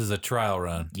 Where this is a trial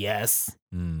run. Yes,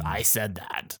 I said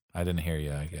that. I didn't hear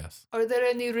you, I guess. Are there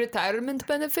any retirement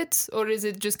benefits, or is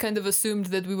it just kind of assumed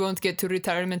that we won't get to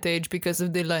retirement age because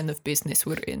of the line of business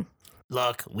we're in?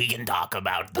 Look, we can talk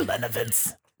about the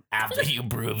benefits after you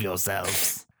prove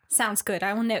yourselves. Sounds good.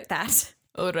 I will note that.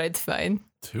 All right, fine.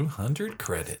 200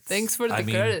 credits. Thanks for the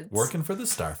credits. Working for the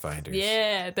Starfinders.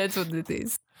 Yeah, that's what it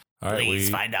is. All right, Please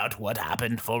find out what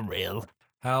happened for real.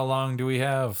 how long do we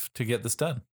have to get this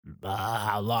done?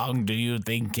 How long do you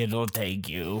think it'll take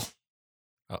you?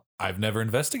 I've never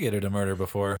investigated a murder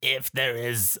before. If there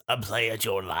is a play at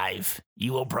your life,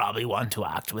 you will probably want to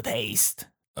act with haste.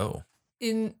 Oh.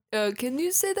 Can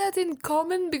you say that in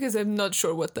common? Because I'm not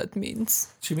sure what that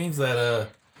means. She means that,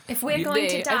 If we're going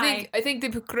to They. die, I think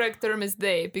the correct term is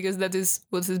they, because that is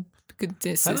what has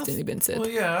consistently been said. well,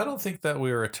 yeah, I don't think that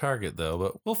we were a target, though,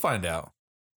 but we'll find out.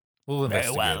 We'll Very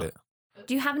investigate well. it.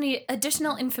 do you have any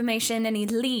additional information, any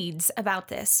leads about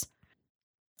this?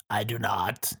 I do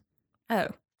not. Oh.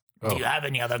 Do you have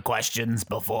any other questions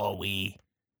before we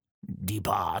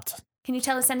depart? Can you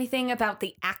tell us anything about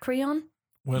the Acreon?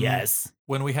 Yes.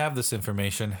 When we have this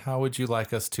information, how would you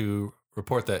like us to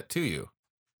report that to you?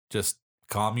 Just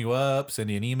calm you up,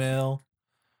 send you an email?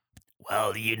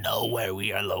 Well, you know where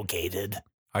we are located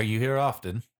Are you here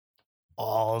often?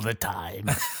 all the time.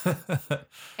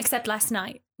 Except last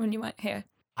night when you weren't here.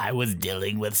 I was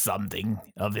dealing with something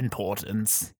of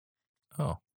importance.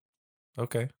 Oh,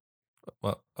 okay.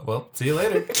 Well, see you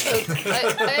later.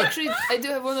 I do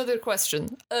have one other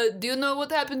question. Do you know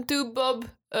what happened to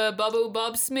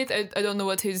Bob Smith? I don't know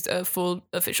what his full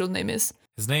official name is.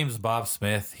 His name's Bob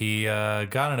Smith. He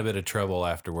got in a bit of trouble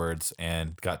afterwards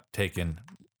and got taken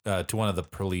to one of the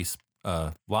police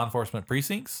law enforcement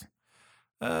precincts.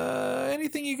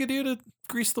 Anything you could do to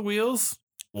grease the wheels?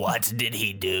 What did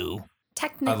he do?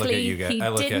 Technically, I look at you guys. he I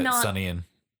look did at not. Sonny and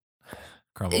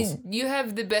Crumbles. You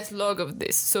have the best log of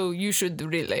this, so you should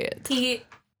relay it. He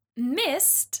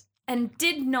missed and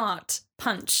did not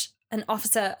punch an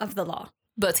officer of the law.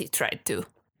 But he tried to.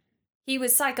 He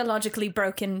was psychologically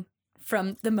broken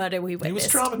from the murder we He was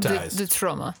witnessed. traumatized. The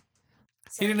trauma.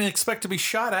 He didn't expect to be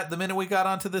shot at the minute we got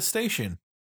onto this station.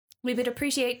 We would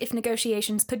appreciate if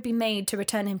negotiations could be made to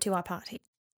return him to our party.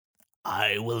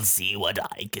 I will see what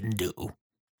I can do.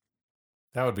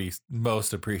 That would be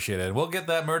most appreciated. We'll get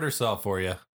that murder solved for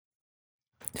you.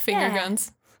 Finger Yeah.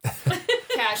 guns.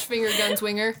 Cash finger guns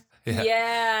winger.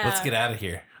 Yeah. Let's get out of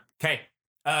here. Okay.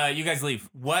 You guys leave.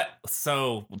 What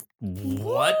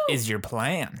is your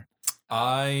plan?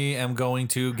 I am going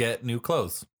to get new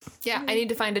clothes. Yeah, I need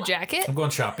to find a jacket. I'm going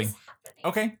shopping.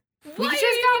 Okay. We just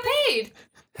got paid.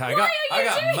 I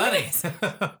got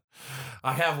money.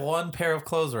 I have one pair of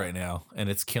clothes right now, and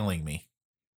it's killing me.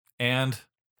 And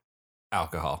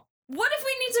alcohol. What if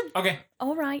we need to... Okay.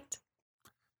 All right.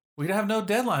 We have no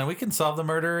deadline. We can solve the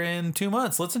murder in 2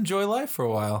 months. Let's enjoy life for a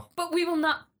while. But we will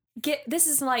not get... This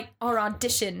is like our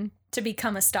audition to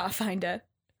become a Starfinder.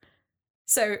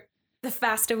 So the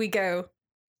faster we go...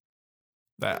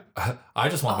 I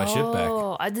just want my shit back.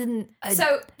 Oh, I didn't.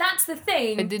 So that's the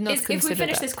thing. I did not is if we consider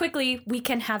finish that. this quickly, we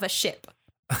can have a ship.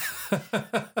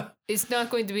 It's not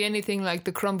going to be anything like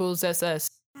the Crumbles SS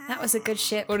That was a good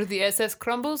ship. or the SS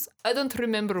Crumbles. I don't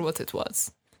remember what it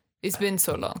was. It's been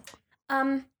so long.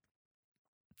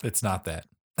 It's not that.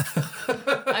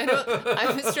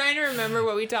 I was trying to remember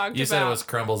what we talked You about. said it was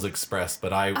Crumbles Express,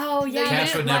 but I Oh yeah. Cash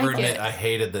Cash you would didn't never like admit it. I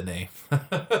hated the name.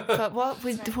 But what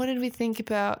did we think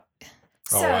about?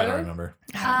 So, I don't remember.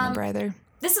 I don't remember either.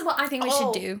 this is what I think we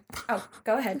should do. Oh,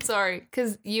 go ahead. Sorry,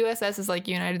 because USS is like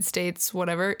United States,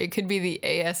 whatever. It could be the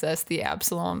ASS, the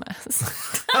Absalom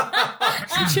S.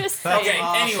 Just That's Okay,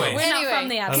 awesome. anyway. We're not from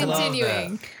the I Absalom. love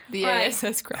continuing the Right.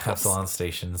 ASS Crumbles. Epsilon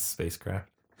Station's spacecraft.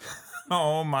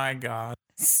 Oh my god.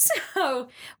 So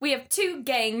we have two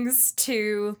gangs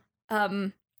to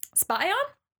spy on,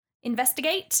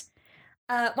 investigate.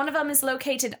 One of them is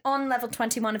located on level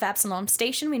 21 of Absalom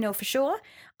Station, we know for sure.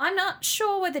 I'm not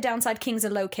sure where the Downside Kings are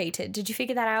located. Did you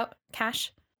figure that out,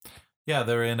 Cash? Yeah,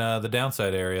 they're in the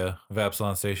downside area of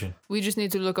Epsilon Station. We just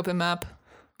need to look up a map.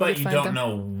 But to you find don't them.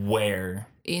 know where.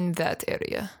 In that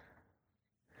area.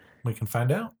 We can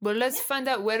find out. Well, let's find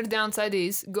out where downside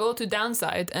is, go to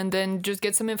downside, and then just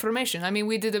get some information. I mean,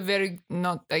 we did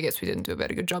I guess we didn't do a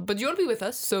very good job, but you'll be with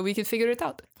us, so we can figure it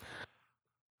out.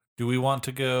 Do we want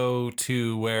to go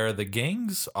to where the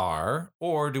gangs are,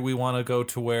 or do we want to go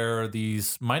to where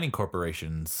these mining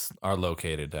corporations are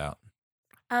located out?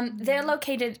 They're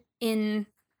located in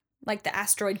like the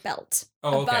asteroid belt.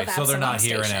 Oh, okay. above So they're not Absalom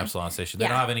here in Station. Absalom Station. They Yeah.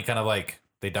 don't have any kind of like.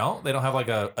 They don't have like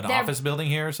an office building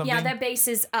here or something. Yeah, their base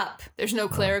is up There's no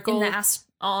clerical in the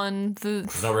on the.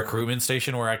 There's no recruitment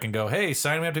station where I can go. Hey,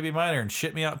 sign me up to be miner and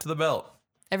ship me out to the belt.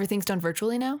 Everything's done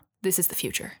virtually now. This is the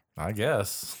future. I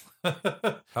guess.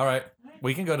 All right,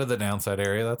 we can go to the downside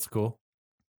area. That's cool.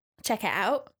 Check it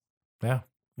out. Yeah,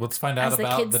 let's find out As the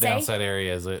about kids the say. downside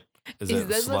area. Is it Is it that what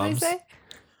they slums? say?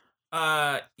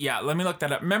 Yeah, let me look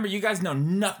that up. Remember, you guys know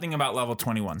nothing about level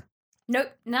 21. Nope,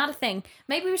 not a thing.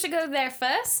 Maybe we should go there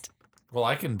first. Well,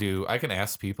 I can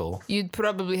ask people. You'd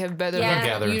probably have better. Yeah. I can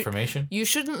gather you, information. You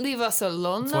shouldn't leave us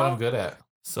alone, That's though. what I'm good at.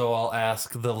 So I'll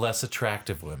ask the less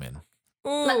attractive women.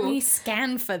 Let Ooh. me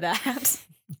scan for that.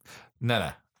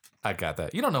 No, I got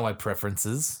that. You don't know my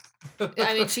preferences.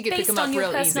 I mean, she could pick Based them up on your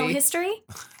real personal easy. history,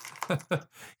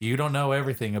 You don't know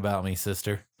everything about me,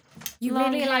 sister. you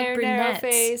Long really like hair, narrow brunettes.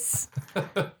 face,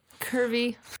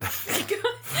 curvy.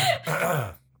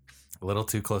 A little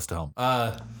too close to home.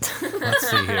 Let's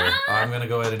see here. I'm gonna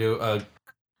go ahead and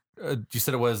do. You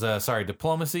said it was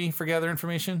diplomacy for gather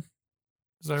information,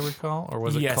 as I recall, or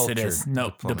was it Yes, culture? it is.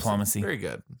 No, diplomacy. Very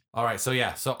good. All right,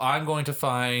 so I'm going to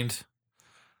find.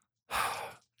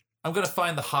 I'm going to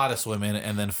find the hottest women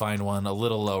and then find one a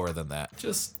little lower than that.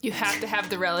 Just You have to have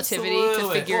the relativity a to little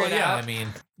bit. figure Well, it yeah, out. I mean,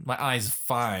 my eyes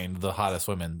find the hottest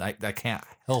women. I can't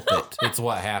help it. It's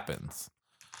what happens.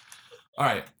 All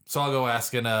right, so I'll go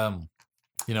asking. I'll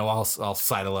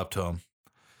sidle up to him,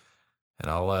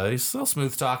 and I'll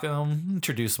smooth talk them,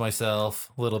 introduce myself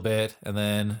a little bit, and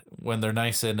then when they're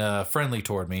nice and friendly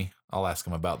toward me, I'll ask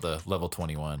them about the level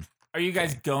 21. Are you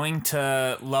guys going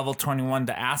to level 21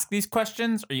 to ask these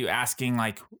questions? Are you asking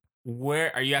like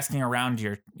where are you asking around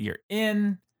your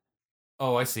inn?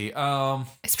 Oh, I see.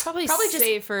 It's probably just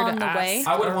safer on to the ask way.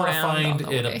 I would want to around on find the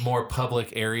in way. a more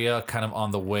public area, kind of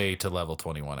on the way to level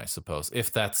 21, I suppose,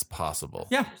 if that's possible.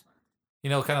 Yeah.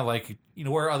 Kind of like,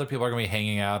 where other people are going to be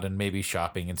hanging out and maybe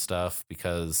shopping and stuff,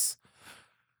 because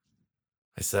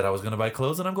I said I was going to buy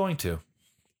clothes and I'm going to.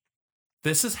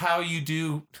 This is how you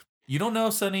do. You don't know,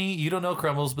 Sonny, you don't know,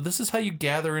 Crumbles, but this is how you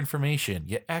gather information.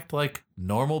 You act like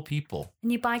normal people.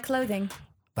 And you buy clothing.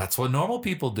 That's what normal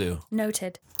people do.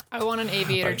 Noted. I want an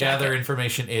aviator Our gather jacket.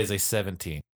 information is a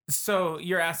 17. So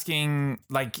you're asking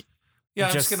like Yeah,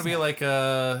 I'm Just- just gonna be like,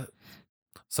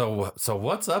 so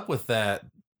what's up with that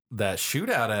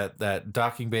shootout at that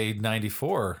Docking Bay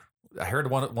 94? I heard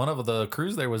one of the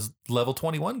crews there was level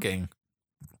 21 gang.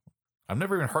 I've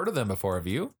never even heard of them before. Have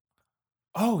you?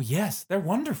 oh yes, they're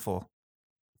wonderful.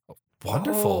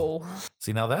 Wonderful. Oh.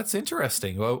 See, now that's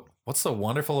interesting. Well, what's so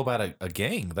wonderful about a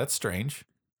gang? That's strange.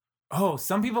 Oh,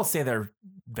 some people say they're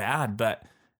bad, but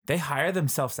they hire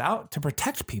themselves out to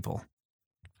protect people.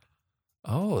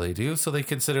 Oh, they do. So they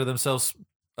consider themselves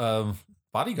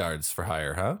bodyguards for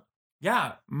hire, huh?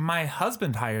 Yeah, my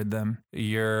husband hired them.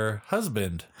 Your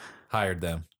husband hired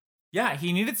them. Yeah,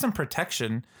 he needed some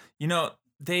protection.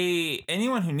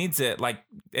 Anyone who needs it, like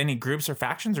any groups or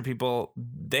factions or people,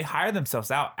 they hire themselves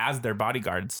out as their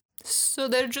bodyguards. So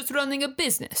they're just running a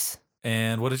business.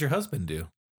 And what does your husband do?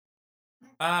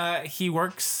 He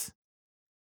works.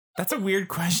 That's a weird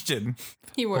question.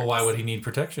 He works. Well, why would he need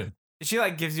protection? She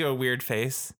like gives you a weird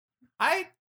face. I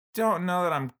don't know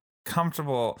that I'm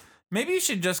comfortable. Maybe you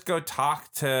should just go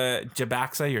talk to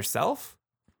Jabaxa yourself.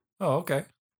 Oh, okay.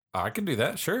 I can do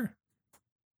that, sure.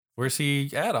 Where's he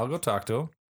at? I'll go talk to him.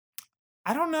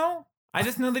 I don't know. I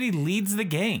just know that he leads the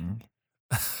gang.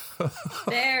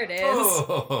 There it is.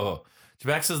 Oh,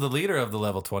 Jabax is the leader of the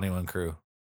level 21 crew.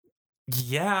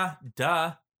 Yeah,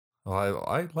 duh. Well,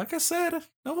 I like I said,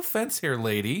 no offense here,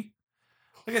 lady.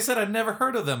 Like I said, I'd never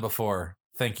heard of them before.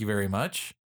 Thank you very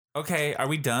much. Okay, are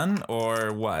we done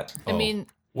or what? I Oh, mean,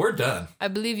 we're done. I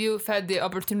believe you've had the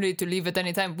opportunity to leave at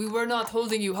any time. We were not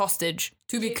holding you hostage,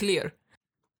 to be clear.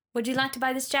 Would you like to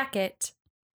buy this jacket?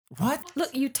 What?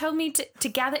 Look, you told me to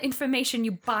gather information,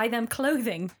 you buy them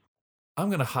clothing. I'm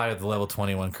going to hire the level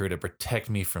 21 crew to protect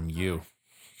me from you.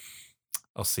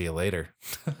 I'll see you later.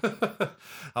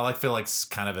 I feel like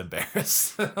kind of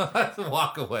embarrassed. I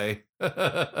walk away.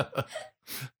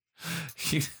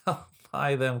 You don't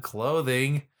buy them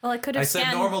clothing. Well, I could I have said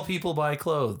scanned. normal people buy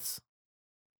clothes.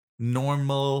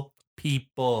 Normal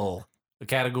people. A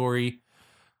category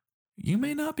you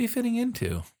may not be fitting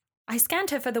into. I scanned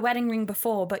her for the wedding ring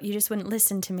before, but you just wouldn't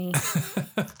listen to me.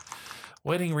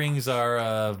 Wedding rings are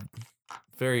a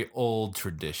very old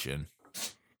tradition.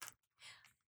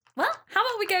 Well, how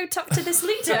about we go talk to this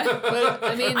leader? But,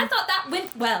 I mean, I thought that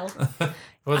went well. It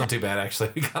wasn't too bad, actually.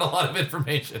 We got a lot of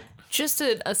information. just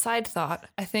a side thought.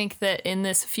 I think that in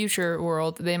this future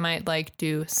world, they might like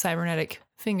do cybernetic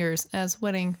fingers as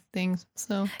wedding things.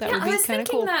 So that would I be was kind of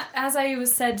thinking cool. that as I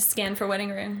was said, scan for wedding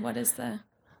ring. What is the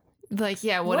Like,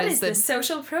 yeah, what is is the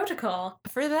social protocol?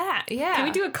 for that? Yeah. Can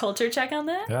we do a culture check on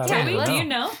that? Yeah, I Can don't we? Do know. you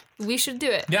know? We should do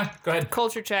it. Yeah, go ahead.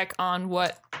 Culture check on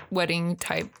what wedding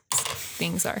type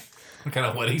things are. What kind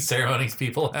of wedding ceremonies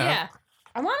people have? Yeah.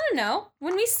 I want to know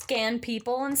when we scan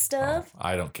people and stuff.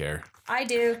 I don't care. I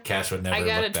do. Cash would never I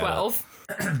got a look that up. 12.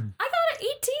 I got an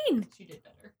 18. She did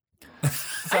better.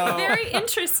 I'm very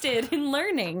interested in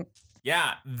learning.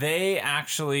 Yeah, they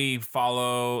actually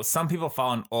follow, some people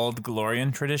follow an old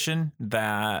Glorian tradition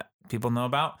that people know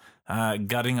about,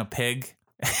 gutting a pig.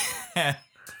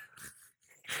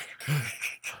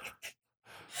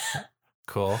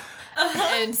 Cool.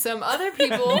 And some other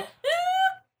people.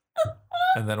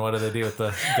 And then what do they do with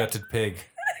the gutted pig?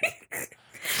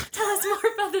 Tell us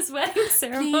more about this wedding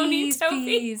ceremony,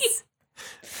 Toby.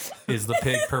 Is the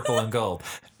pig purple and gold?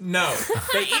 No,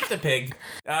 they eat the pig.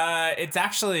 It's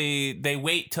actually, they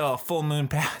wait till a full moon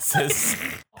passes.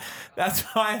 That's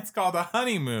why it's called a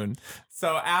honeymoon.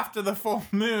 So after the full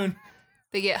moon,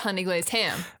 They get honey glazed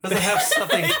ham. Does it have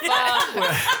something? they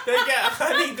get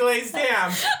honey glazed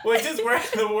ham, which is where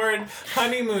the word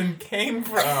honeymoon came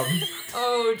from.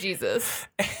 Oh, Jesus.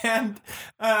 And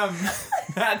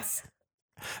that's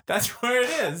where it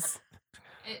is.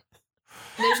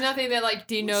 There's nothing that like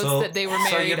denotes that they were so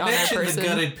married you on their mentioned person. the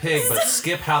gutted pig, but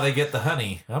skip how they get the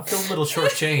honey. I'm feeling a little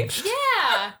shortchanged.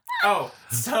 Yeah. Oh,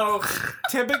 so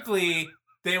typically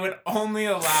they would only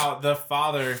allow the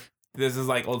father, this is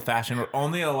like old fashioned, would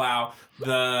only allow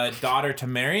the daughter to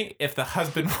marry if the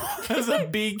husband was a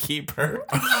beekeeper.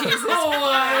 Jesus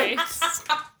Christ.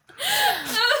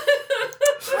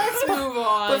 Let's move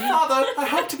on. But father, I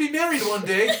hope to be married one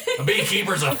day. A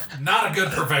beekeeper's not a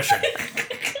good profession.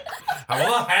 I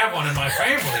will not have one in my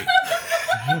family.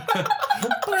 But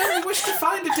I only wish to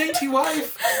find a dainty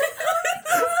wife.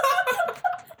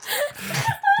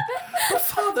 But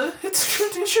father, it's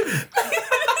tradition.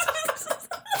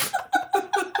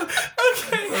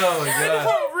 Oh my I god.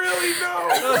 don't really know.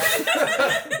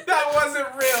 That wasn't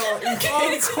real.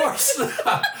 Oh, of course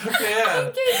not. Yeah.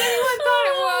 In case anyone thought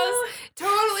it was.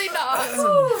 Totally not.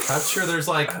 I'm sure there's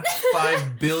like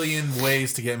 5 billion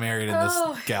ways to get married in this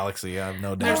galaxy. I have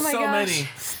no doubt. There's Oh my so gosh. many.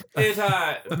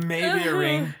 It maybe a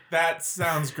ring. That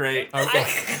sounds great. Okay.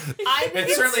 I think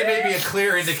It certainly may be a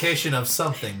clear indication of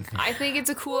something. I think it's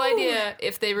a cool idea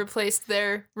if they replaced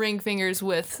their ring fingers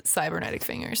with cybernetic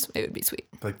fingers. It would be sweet.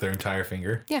 Like their entire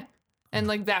finger. Yeah. And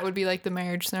like that would be like the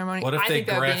marriage ceremony. What if I they think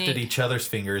that would be grafted neat. each other's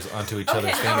fingers onto each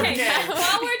other's fingers? Okay.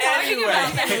 While we're talking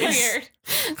about that Anyways. weird,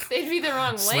 they'd be the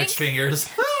wrong Switch length. fingers.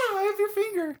 I have your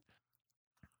finger.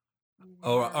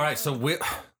 Oh, all right. So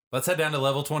let's head down to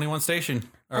level 21 station.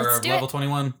 Or Let's do level it.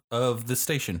 21 of the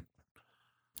station.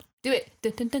 Do it.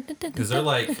 Is there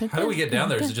like, how do we get down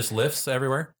there? Is it just lifts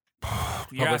everywhere? You're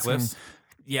Public asking- lifts?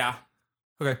 Yeah.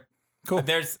 Okay. Cool.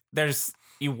 There's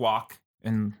you walk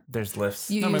and there's lifts.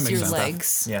 You That use makes your sense.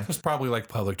 legs. Yeah. There's probably like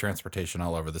public transportation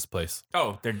all over this place.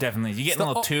 Oh, they're definitely. You get in a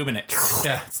little tube and it.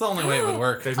 Yeah, it's the only way it would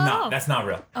work. There's not. That's not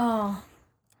real. Oh.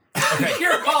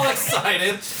 You're all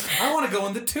excited. I want to go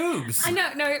in the tubes. I know.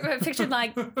 No, I pictured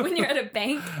like when you're at a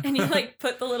bank and you like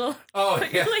put the little Oh,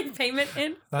 yeah. your like payment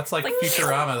in. That's like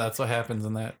Futurama. That's what happens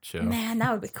in that show. Man,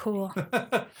 that would be cool.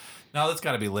 No, that's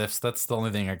got to be lifts. That's the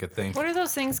only thing I could think. What are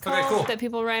those things called Okay, cool. that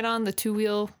people ride on? The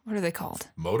two-wheel. What are they called?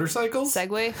 Motorcycles?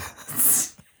 Segway.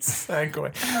 Segway.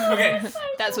 Okay,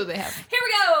 That's what they have. Here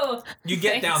we go. you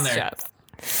get down there.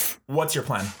 Jeff. What's your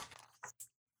plan?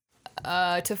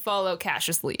 To follow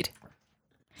Cash's lead.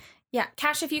 Yeah,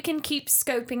 Cash, if you can keep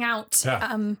scoping out.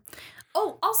 Yeah.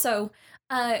 Oh, also,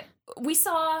 we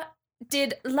saw.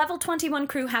 Did level 21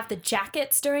 crew have the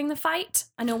jackets during the fight?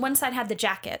 I know one side had the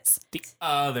jackets. The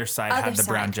other side Other had the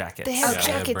brown side. jackets. They have Yeah,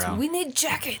 they have jackets. brown. We need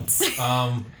jackets.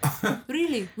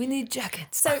 Really, we need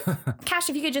jackets. So,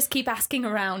 Cash, if you could just keep asking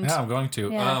around. Yeah, I'm going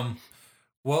to. Yeah.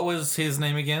 What was his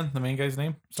name again? The main guy's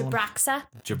name? Jabraxa.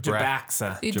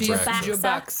 Jabaxa. It is Jabraxa.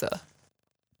 Jabaxa.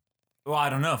 Well,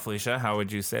 I don't know, Felicia. How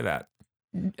would you say that?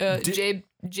 Jabixa?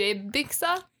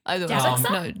 I don't Jabixa? know.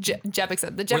 No,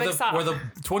 Jabixa. The Jabixa. Were the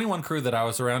 21 crew that I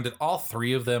was around, did all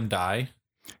 3 of them die?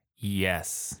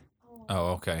 Yes.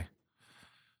 Oh, okay.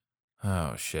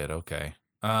 Oh, shit. Okay.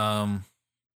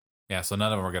 Yeah, so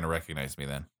none of them are going to recognize me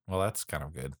then. Well, that's kind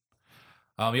of good.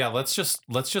 Yeah, let's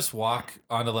just walk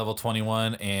onto level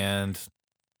 21 and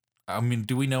I mean,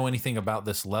 do we know anything about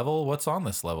this level? What's on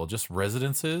this level? Just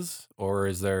residences or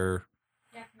is there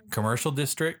Yeah, commercial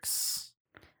districts.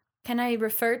 Can I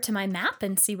refer to my map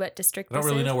and see what district I don't this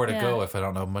really is? know where to Yeah. go if I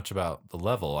don't know much about the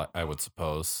level, I would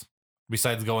suppose.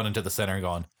 Besides going into the center and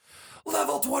going,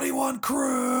 Level 21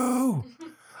 crew!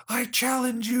 I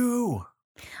challenge you!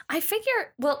 I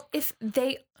figure, well, if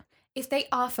they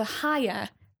offer higher,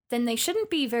 then they shouldn't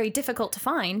be very difficult to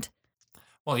find.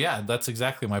 Well, yeah, that's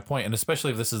exactly my point. And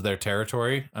especially if this is their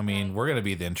territory, I mean, we're going to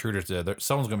be the intruders there.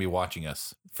 Someone's going to be watching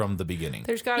us from the beginning.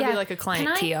 There's got to Yeah. be like a client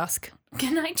Can I- kiosk.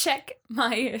 Can I check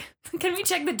my? Can we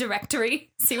check the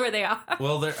directory? See where they are.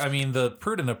 Well, the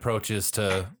prudent approach is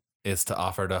to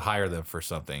offer to hire them for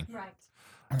something.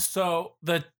 Right. So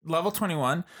the level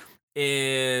 21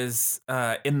 is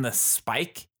in the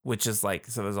spike, which is like,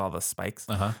 so there's all the spikes.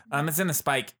 Uh-huh. It's in the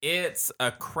spike. It's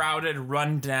a crowded,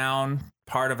 rundown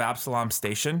part of Absalom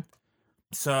Station.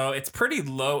 So it's pretty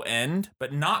low end,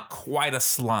 but not quite a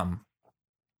slum.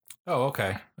 Oh,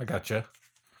 okay. I gotcha.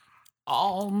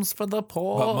 Alms for the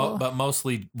poor. But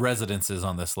mostly residences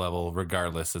on this level,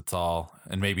 regardless. It's all,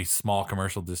 and maybe small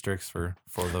commercial districts for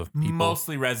the people.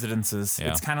 Mostly residences.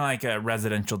 Yeah. It's kind of like a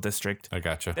residential district. I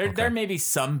gotcha. There may be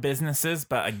some businesses,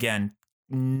 but again,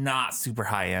 not super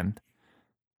high end.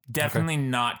 Definitely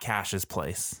not Cash's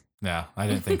place. Yeah, I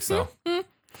didn't think so.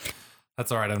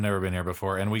 That's all right. I've never been here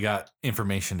before, and we got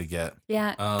information to get.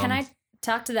 Yeah. Can I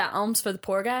talk to that alms for the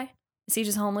poor guy? Is he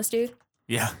just a homeless dude?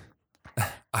 Yeah.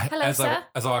 Hello, sir.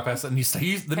 As I walk past, and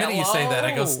the minute you say that, I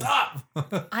go, Hello. stop.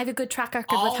 I have a good track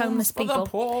record with homeless For the people.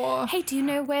 poor. Hey, do you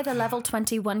know where the level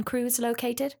 21 crew is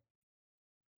located?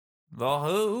 The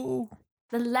who?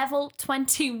 The level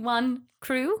 21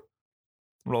 crew?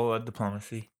 Roll a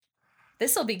diplomacy.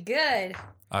 This'll be good.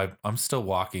 I'm still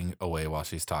walking away while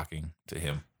she's talking to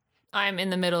him. I'm in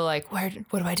the middle, like, what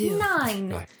do I do?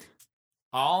 9.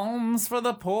 Alms for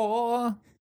the poor.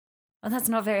 Well, that's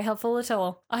not very helpful at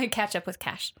all. I catch up with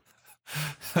Cash.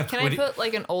 Can I put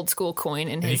like an old school coin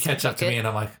in And you his catch up to bucket? me, and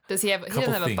I'm like, Does he have? He couple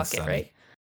doesn't have a things, bucket, Sonny.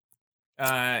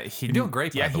 right? You're doing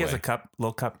great, by Yeah, the he has way. a cup,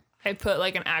 little cup. I put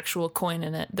like an actual coin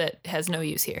in it that has no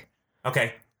use here,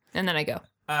 Okay. and then I go.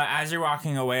 As you're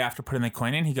walking away after putting the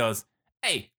coin in, he goes,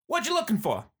 "Hey, what you looking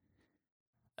for?"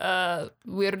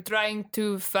 We're trying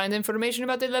to find information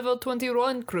about the level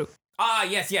 21 crew. Ah,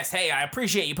 yes. Hey, I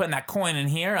appreciate you putting that coin in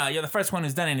here. You're the first one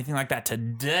who's done anything like that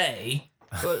today.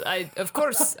 Well, of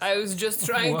course, I was just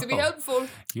trying to be Whoa. helpful.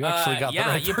 you actually got the yeah,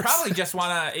 right you person. probably just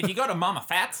want to, if you go to Mama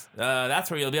Fats, that's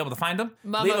where you'll be able to find them.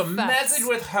 Mama Leave a Fats. message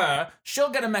with her. She'll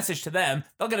get a message to them.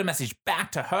 They'll get a message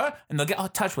back to her, and they'll get in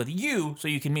touch with you so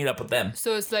you can meet up with them.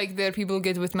 So it's like their people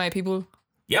get with my people.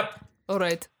 Yep. All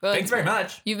right. Well, Thanks very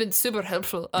much. You've been super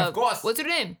helpful. Of course. What's your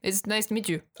name? It's nice to meet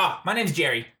you, My name's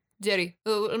Jerry. Jerry.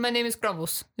 Oh, well, my name is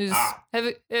Crumbles. Ah. Have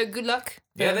good luck.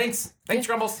 Yeah, thanks. Thanks,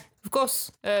 Grumbles. Of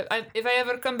course. If I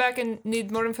ever come back and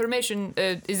need more information,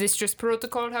 is this just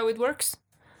protocol how it works?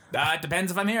 It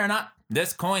depends if I'm here or not.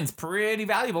 This coin's pretty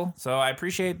valuable, so I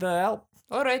appreciate the help.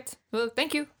 All right. Well,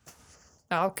 thank you.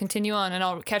 I'll continue on and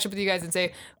I'll catch up with you guys and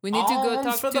say, we need to go Alms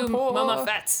talk for the to poor. Mama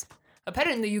Fats.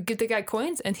 Apparently, you get the guy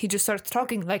coins and he just starts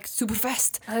talking like super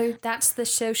fast. Oh, that's the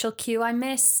social cue I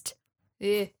missed.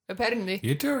 Yeah, apparently.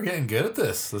 You two are getting good at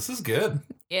this. This is good.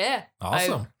 Yeah.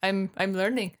 Awesome. I'm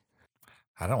learning.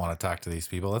 I don't want to talk to these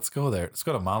people. Let's go there. Let's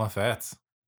go to Mama Fats.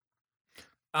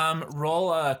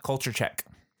 Roll a culture check.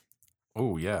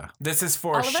 Oh, yeah. This is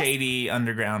for All of us? shady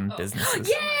underground businesses.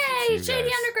 Yay! you Shady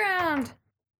guys. Underground!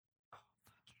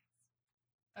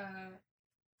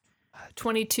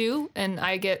 22, and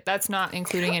I get, that's not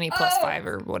including any plus 5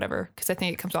 or whatever, because I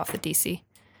think it comes off the DC.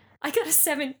 I got a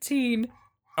 17.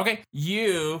 Okay,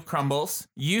 you, Crumbles,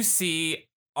 you see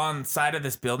on the side of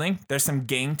this building, there's some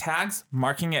gang tags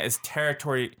marking it as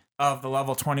territory of the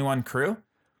level 21 crew.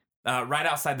 Right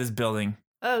outside this building.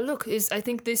 Look, I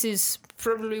think this is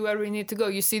probably where we need to go.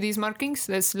 You see these markings?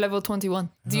 That's level 21.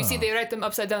 Do you see they write them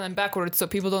upside down and backwards so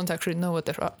people don't actually know what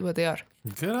they are?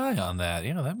 Good eye on that.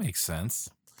 Yeah, that makes sense.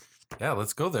 Yeah,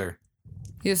 let's go there.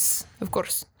 Yes, of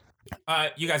course.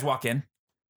 You guys walk in.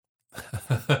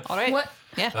 All right. What?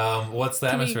 Yeah. What's the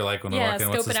Can we- atmosphere like when we yeah, walk in?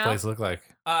 What's scope it this out? place look like?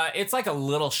 It's like a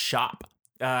little shop,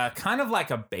 kind of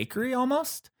like a bakery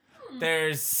almost.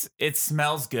 It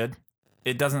smells good.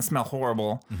 It doesn't smell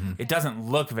horrible. It doesn't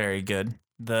look very good.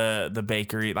 The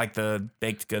bakery, like the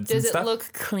baked goods Does and it stuff.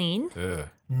 look clean? Ugh.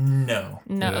 No,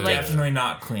 No, Yeah. like, definitely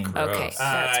not clean. okay. Gross.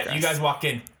 That's gross. You guys walk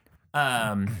in.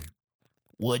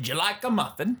 Would you like a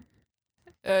muffin?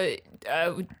 I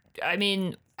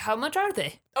mean, how much are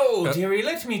they? Oh, dearie,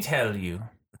 let me tell you.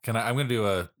 I'm going to do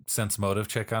a sense motive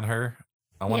check on her.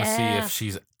 I want to see Yeah. if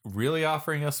she's really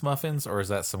offering us muffins or is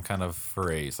that some kind of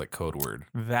phrase, like code word?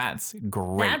 That's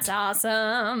great. That's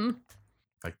awesome.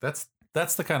 Like that's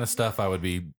That's the kind of stuff I would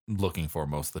be looking for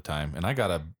most of the time. And I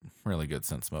got a really good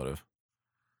sense motive.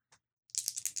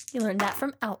 You learned that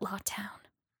from Outlaw Town.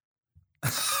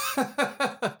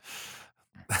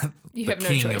 You The have no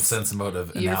king choice. of sense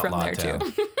motive in You're from Outlaw there, too.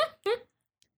 Town.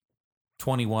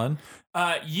 21.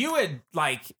 You would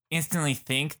like instantly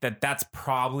think that that's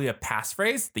probably a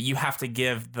passphrase that you have to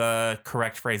give the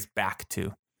correct phrase back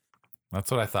to. That's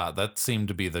what I thought. That seemed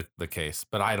to be the case.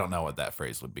 But I don't know what that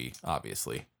phrase would be,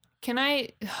 obviously.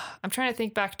 I'm trying to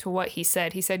think back to what he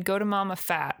said. He said, go to Mama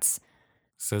Fats.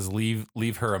 Says leave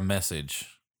her a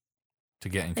message to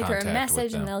get in Leave her contact a message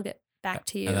with them. and they'll get back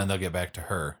to you. And then they'll get back to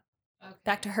her.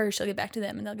 Back to her, she'll get back to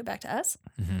them, and they'll get back to us.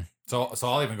 Mm-hmm. So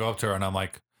I'll even go up to her and I'm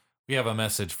like, we have a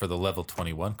message for the level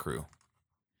 21 crew.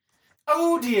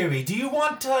 Oh, dearie, do you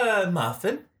want a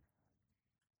muffin?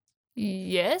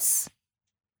 Yes.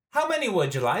 How many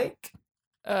would you like?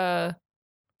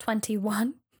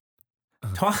 21.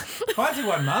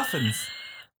 21 muffins.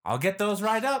 I'll get those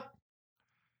right up.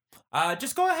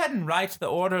 Just go ahead and write the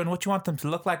order and what you want them to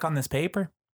look like on this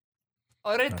paper.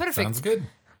 All right, That perfect. Sounds good.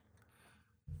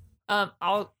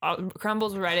 I'll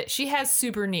Crumbles will write it. She has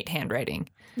super neat handwriting.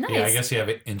 Nice. Yeah, I guess you have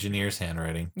engineer's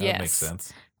handwriting. That Yes. makes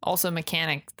sense. Also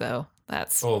mechanic, though.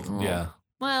 That's Oh, yeah.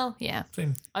 Well, yeah.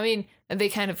 Same. I mean, they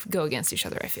kind of go against each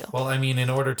other, I feel. Well, I mean, in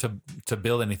order to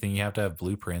build anything, you have to have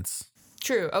blueprints.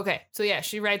 True. Okay. So yeah,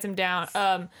 she writes them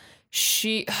down.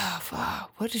 She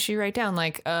what does she write down?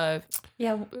 Like Yeah,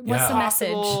 what's Yeah. the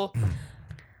message? possible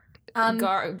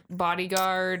Um,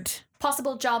 bodyguard.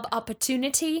 possible job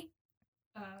opportunity.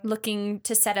 Looking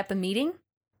to set up a meeting.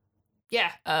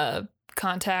 Yeah.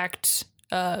 Contact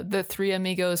the three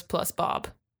amigos plus Bob.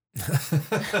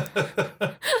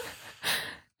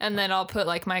 And then I'll put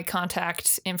like my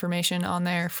contact information on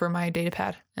there for my data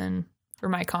pad and for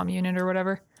my comm unit or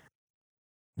whatever.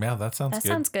 Yeah, that sounds That good.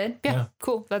 sounds good. Yeah, Yeah.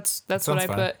 cool. That's what Sounds I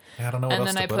fine. put. Yeah, I don't know what And else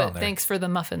then to I put on put there. thanks for the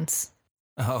muffins.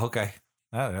 Oh, okay.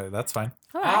 That's fine.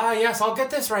 All right. Yes, I'll get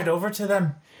this right over to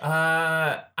them.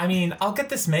 I'll get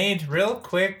this made real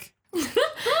quick.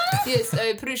 Yes, I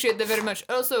appreciate that very much.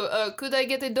 Also, could I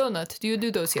get a donut? Do you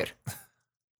do those here?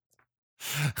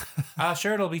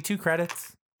 Sure, it'll be 2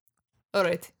 credits. All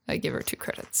right, I give her 2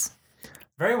 credits.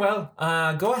 Very well.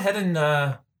 Go ahead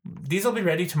and these will be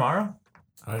ready tomorrow.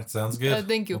 All right, sounds good.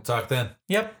 Thank you. We'll talk then.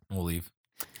 Yep. We'll leave.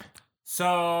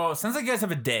 So, sounds like you guys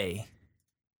have a day.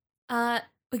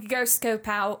 We could go scope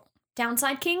out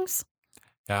Downside Kings.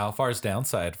 Yeah, how far is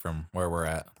downside from where we're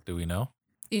at? Do we know?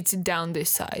 It's down this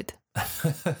side.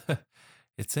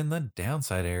 It's in the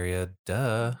downside area.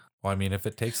 Duh. Well, I mean, if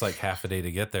it takes like half a day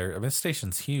to get there, I mean, this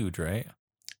station's huge, right?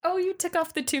 Oh, you took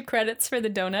off the 2 credits for the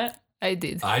donut. I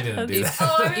did. I didn't do that.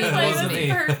 Oh, I was It like, wasn't that's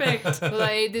me. perfect. Well,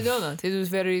 I ate the donut. It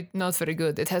was not very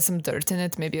good. It has some dirt in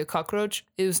it, maybe a cockroach.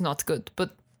 It was not good,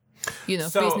 but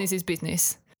So- business is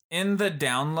business. In the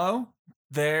down low,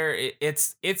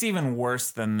 it's even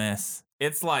worse than this.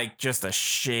 It's like just a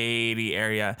shady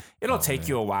area. It'll take man.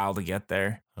 you a while to get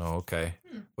there. Oh, okay.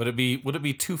 Would it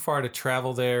be too far to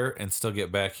travel there and still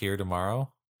get back here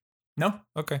tomorrow? No?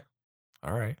 Okay.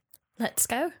 All right. Let's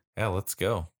go. Yeah, let's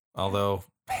go. Although,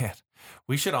 man,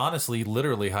 we should honestly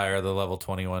literally hire the level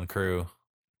 21 crew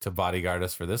to bodyguard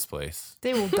us for this place.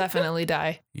 They will definitely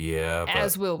die, Yeah,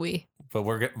 as will we. but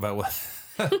well,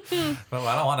 I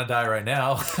don't want to die right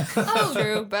now. Oh,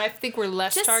 true. But I think we're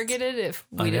less Just- targeted if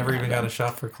we I didn't never have even got them. a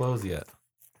shop for clothes yet.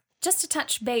 Just to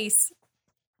touch base,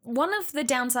 one of the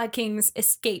Downside Kings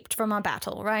escaped from our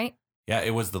battle, right? Yeah,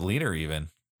 it was the leader even.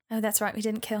 Oh, that's right. We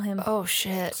didn't kill him. Oh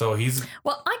shit! So he's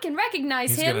Well, I can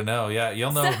recognize him. gonna know. Yeah,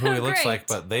 you'll know So who he looks great. like,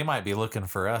 but they might be looking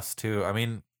for us too. I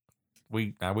mean,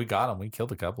 we got him. We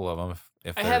killed a couple of them.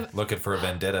 If I they're have- looking for a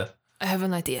vendetta. I have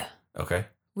an idea. Okay.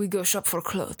 We go shop for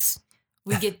clothes.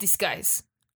 We get disguise.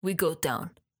 We go down,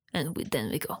 and then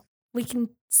we go We can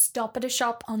stop at a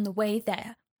shop on the way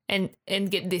there. and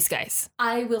get disguise.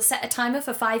 I will set a timer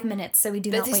for 5 minutes so we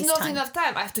do That not is waste not time. enough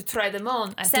time. I have to try them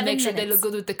on. I have 7 to make sure they minutes.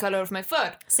 look good with the color of my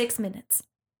fur. 6 minutes.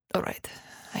 All right,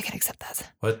 I can accept that.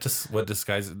 What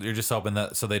disguise? You're just hoping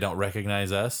that so they don't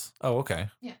recognize us. Oh, okay.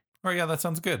 Yeah. Oh, yeah, that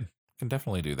sounds good. Can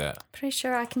definitely do that. Pretty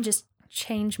sure I can just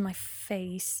change my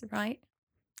face, right?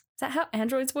 Is that how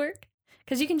androids work?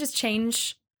 Because you can just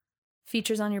change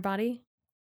features on your body.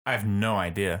 I have no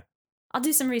idea. I'll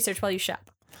do some research while you shop.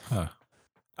 Huh.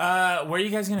 Where are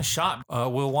you guys gonna shop?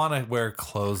 We'll want to wear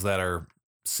clothes that are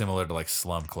similar to like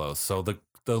slum clothes. So the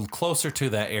closer to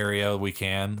that area we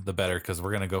can, the better, because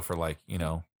we're gonna go for like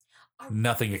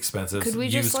nothing expensive. Could we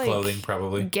used just, like, clothing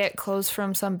probably. Get clothes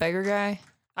from some beggar guy.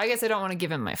 I guess I don't want to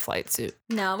give him my flight suit.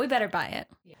 No, we better buy it.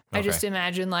 I just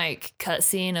imagine like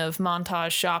cutscene of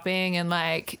montage shopping and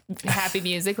like happy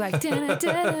music, like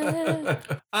da-da-da.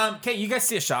 Okay, you guys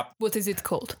see a shop. What is it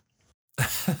called?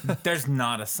 There's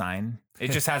not a sign.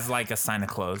 It just has like a sign of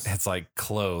clothes. It's like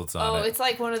clothes on it. It's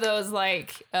like one of those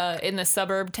like in the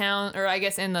suburb town, or I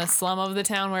guess in the slum of the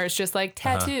town, where it's just like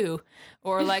tattoo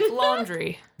or like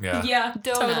laundry. Yeah. Yeah, Donut.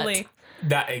 totally.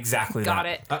 That exactly. Got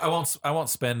that. it. I won't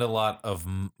spend a lot of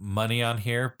money on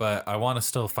here, but I want to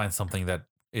still find something that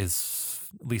is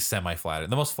at least semi-flattering.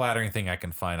 The most flattering thing I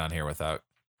can find on here without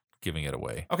giving it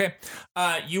away. Okay.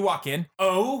 You walk in.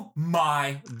 Oh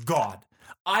my God.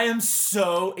 I am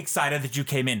so excited that you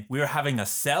came in. We are having a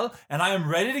sale, and I am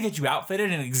ready to get you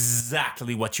outfitted in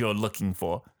exactly what you're looking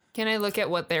for. Can I look at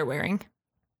what they're wearing?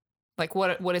 Like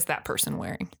what is that person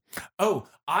wearing? Oh,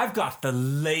 I've got the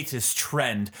latest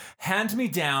trend. Hand me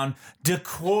down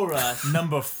Decora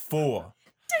number 4.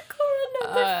 Decora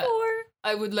number 4.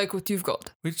 I would like what you've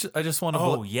got. I just want to.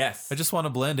 Oh, yes. I just want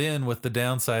to blend in with the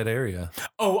downside area.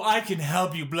 Oh, I can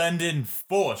help you blend in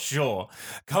for sure.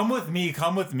 Come with me,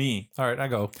 come with me. All right, I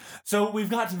go. So we've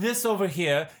got this over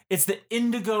here. It's the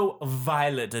Indigo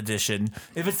Violet edition.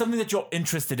 If it's something that you're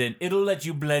interested in, it'll let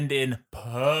you blend in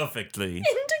perfectly. Indigo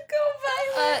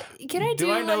Violet. Can I do?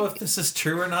 Do I know like, if this is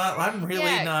true or not? I'm really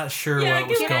Yeah. not sure Yeah, what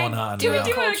was can I going on. do now. a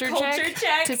Do a culture culture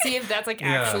check. to see if that's like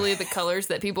Yeah. actually the colors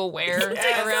that people wear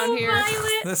around Indigo here?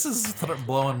 Violet. This is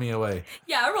blowing me away.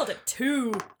 Yeah, I rolled a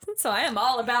 2. So I am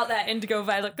all about that Indigo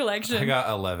Violet collection. I got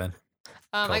 11.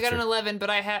 I got an Culture. 11, but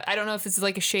I don't know if this is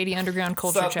like a shady underground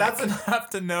culture So check. that's enough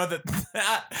to know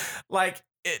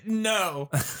no,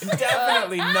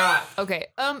 definitely not. Okay.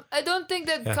 I don't think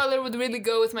that color would really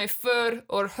go with my fur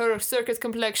or her circus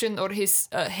complexion or his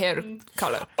hair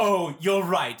color. Oh, you're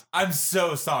right. I'm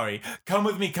so sorry. Come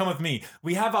with me, come with me.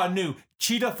 We have our new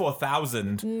Cheetah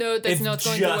 4000. No, that's It's not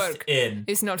going to just work. in.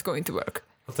 It's not going to work.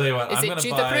 I'll tell you what. Is I'm it gonna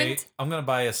cheetah buy. print? I'm gonna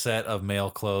buy a set of male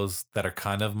clothes that are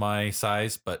kind of my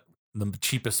size, but the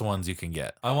cheapest ones you can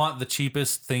get. I want the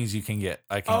cheapest things you can get.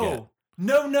 I can get. Oh,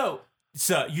 no.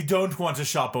 Sir, you don't want to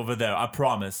shop over there, I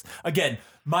promise. Again,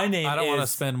 my name I don't is... want to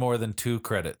spend more than 2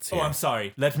 credits here. Oh, I'm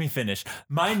sorry. Let me finish.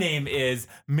 My name is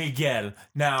Miguel.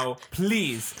 Now,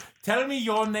 please, tell me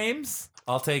your names.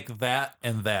 I'll take that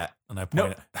and that. And I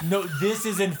point No, this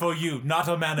isn't for you. Not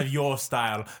a man of your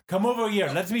style. Come over here.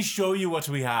 Let me show you what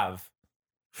we have.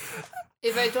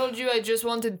 If I told you I just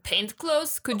wanted paint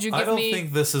clothes, could you I give don't me...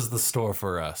 think this is the store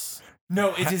for us.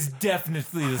 No, it is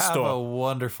definitely the Have store. a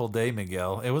wonderful day,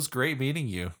 Miguel. It was great meeting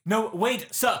you. No,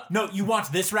 wait, sir. No, you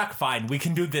want this rack? Fine, we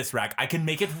can do this rack. I can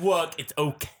make it work. It's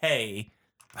okay.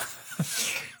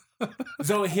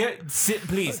 So here, sit,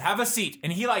 please. Have a seat.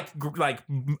 And he like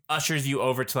ushers you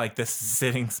over to like this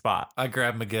sitting spot. I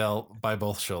grab Miguel by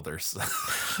both shoulders.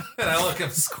 And I look him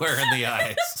square in the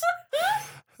eyes.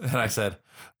 And I said,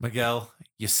 Miguel,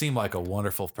 you seem like a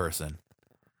wonderful person.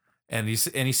 And you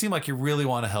seem like you really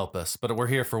want to help us, but we're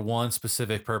here for one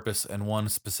specific purpose and one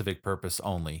specific purpose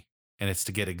only. And it's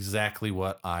to get exactly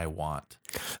what I want.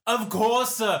 Of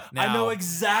course, sir. I Now- know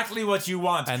exactly what you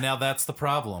want. And now that's the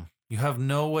problem. You have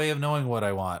no way of knowing what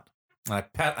I want. And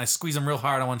I squeeze him real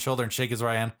hard on one shoulder and shake his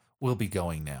right hand. We'll be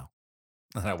going now.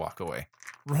 And I walk away.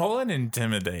 Roll and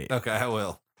intimidate. Okay, I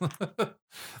will.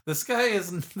 This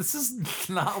is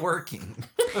not working.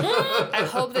 I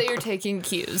hope that you're taking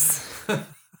cues.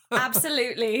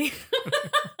 Absolutely.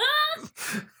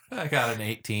 I got an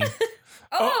 18.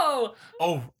 Oh,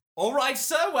 Oh, all right,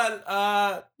 sir.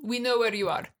 Well, We know where you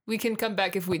are. We can come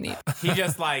back if we need. he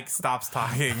just like stops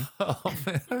talking. Oh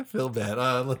man, I feel bad.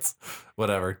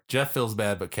 Whatever. Jeff feels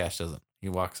bad, but Cash doesn't. He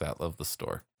walks out of the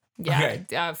store.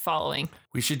 Yeah, following.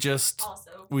 We should just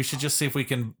also. see if we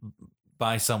can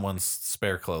buy someone's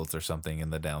spare clothes or something in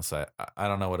the downside. I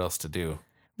don't know what else to do.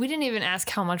 We didn't even ask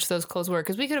how much those clothes were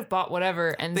because we could have bought whatever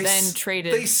and then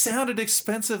traded. They sounded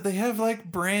expensive. They have like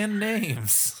brand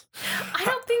names. I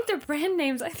don't think they're brand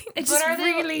names. I think they're But just are they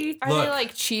really. Are they Look,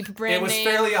 like cheap brand It was names?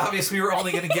 fairly obvious we were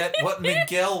only going to get what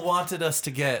Miguel wanted us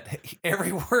to get.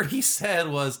 Every word he said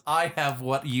was, "I have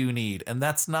what you need," and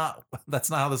that's not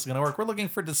how this is going to work. We're looking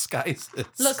for disguises.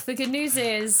 Look, the good news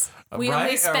is we Right? only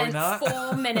Are we spent not?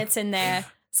 4 minutes in there,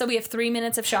 so we have 3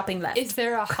 minutes of shopping left. Is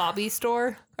there a hobby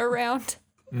store around?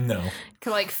 No.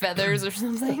 Like feathers or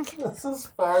something? This is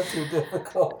far too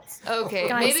difficult. Okay,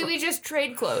 Guys, maybe we just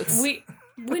trade clothes.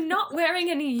 We're not wearing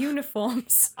any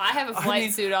uniforms. I have a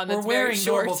flight suit on that's We're wearing very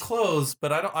short. normal clothes,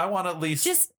 but I want at least.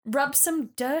 Just rub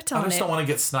some dirt I on just it. don't want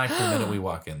to get sniped the minute we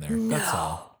walk in there. That's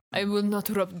all. I will not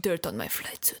rub dirt on my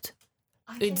flight suit.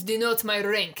 It denotes my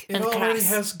rank It and already class,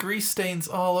 has grease stains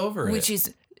all over it. which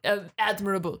is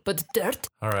admirable, but dirt.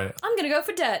 All right. I'm going to go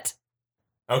for dirt.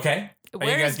 Okay. Are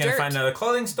Where you guys is going to dirt? find another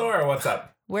clothing store or what's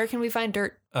up? Where can we find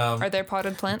dirt? Are there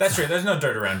potted plants? That's true. There's no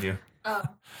dirt around you. Oh,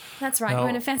 that's right. No. We're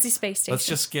in a fancy space station.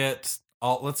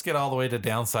 Let's get all the way to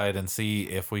downside and see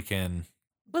if we can.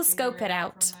 We'll scope it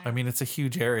out. I mean, it's a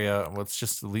huge area. Let's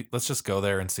just go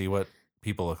there and see what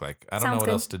people look like. I don't know Sounds what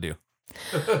good. else to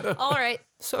do. All right.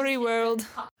 Sorry, world.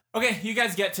 Okay, you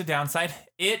guys get to downside.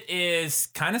 It is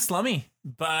kind of slummy,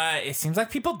 but it seems like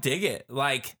people dig it.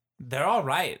 Like, they're all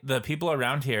right. The people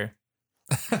around here.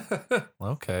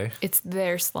 Okay. It's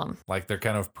their slum. Like they're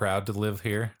kind of proud to live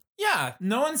here. Yeah,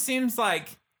 no one seems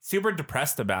like super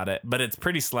depressed about it, but it's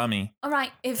pretty slummy. All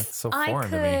right, if That's so I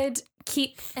foreign to me. could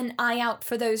keep an eye out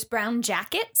for those brown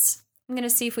jackets, I'm going to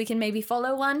see if we can maybe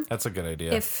follow one. That's a good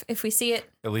idea. If we see it.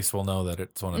 At least we'll know that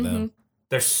it's one of them.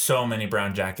 There's so many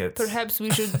brown jackets. Perhaps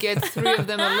we should get 3 of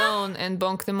them alone and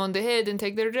bonk them on the head and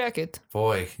take their jacket.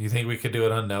 Boy, you think we could do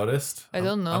it unnoticed? I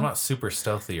don't know. I'm not super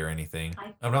stealthy or anything.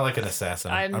 I'm not like an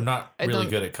assassin. I'm not I really don't-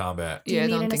 good at combat. Do you Yeah, I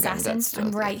need don't an think I'm that assassin? I'm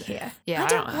stealthy. right here. Yeah,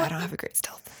 I don't have a great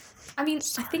stealth. I mean,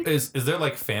 I think Is there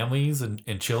like families and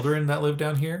children that live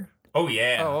down here? Oh,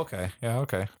 yeah. Oh, okay. Yeah,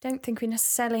 okay. don't think we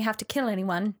necessarily have to kill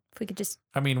anyone. If we could just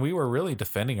I mean, we were really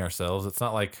defending ourselves. It's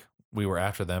not like we were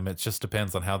after them. It just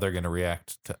depends on how they're going to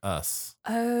react to us.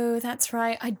 Oh, that's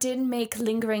right. I did make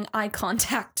lingering eye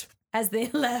contact as they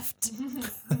left.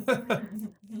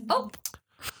 Oh,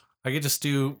 I could just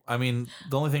do. I mean,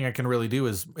 the only thing I can really do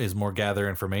is more gather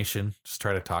information. Just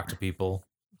try to talk to people,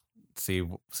 see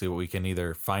what we can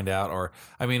either find out or.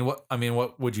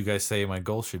 What would you guys say my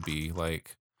goal should be?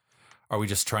 Like, are we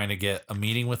just trying to get a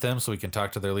meeting with them so we can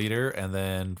talk to their leader and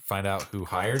then find out who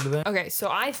hired them? Okay, so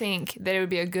I think that it would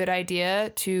be a good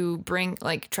idea to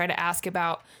try to ask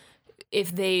about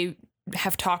if they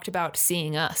have talked about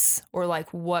seeing us or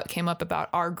like what came up about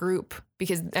our group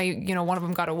because one of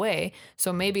them got away.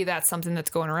 So maybe that's something that's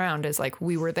going around is like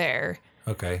we were there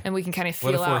Okay. and we can kind of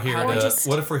What feel if we're out here how to?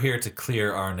 What if we're here to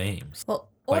clear our names? well,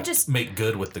 or Like, just make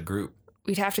good with the group.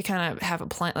 we'd have to kind of have a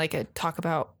plan, talk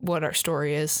about what our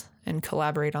story is and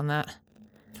collaborate on that.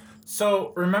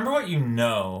 So remember what you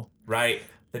know, right?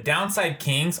 The Downside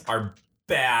Kings are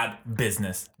bad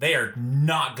business. They are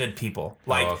not good people.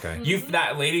 Like, okay.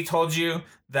 that lady told you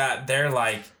that they're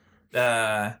like,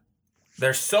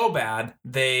 they're so bad.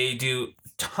 They do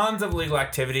tons of illegal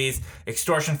activities,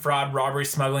 extortion, fraud, robbery,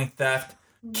 smuggling, theft,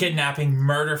 kidnapping,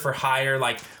 murder for hire.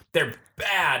 Like, they're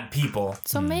bad people.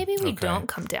 So maybe we okay. don't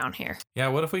come down here. Yeah,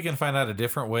 what if we can find out a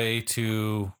different way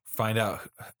to find out?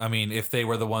 I mean, if they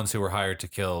were the ones who were hired to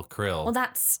kill Krill. well,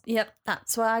 that's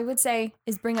what I would say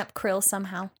is bring up Krill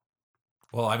somehow.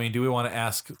 Well, I mean, do we want to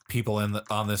ask people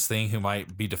on this thing who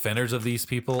might be defenders of these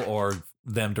people or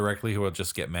them directly who will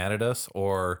just get mad at us?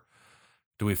 Or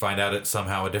do we find out it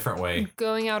somehow a different way?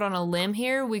 Going out on a limb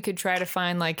here, we could try to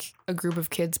find like a group of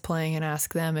kids playing and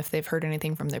ask them if they've heard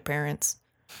anything from their parents.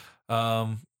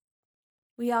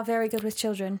 We are very good with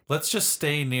children. Let's just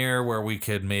stay near where we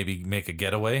could maybe make a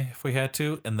getaway if we had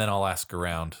to, and then I'll ask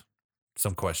around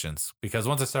some questions. Because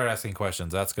once I start asking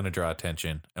questions, that's going to draw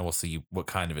attention, and we'll see what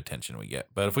kind of attention we get.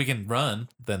 But if we can run,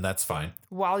 then that's fine.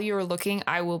 While you're looking,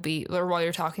 while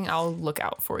you're talking, I'll look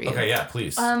out for you. Okay, yeah,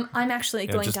 please. I'm actually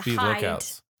Yeah, going just to be hide.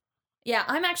 lookouts. Yeah,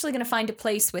 I'm actually going to find a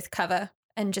place with cover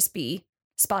and just be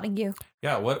spotting you.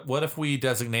 Yeah, what if we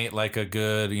designate like a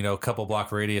good, couple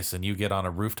block radius and you get on a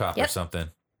rooftop or Yep. something?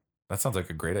 That sounds like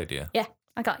a great idea. Yeah,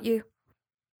 I got you.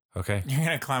 Okay. You're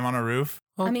gonna climb on a roof?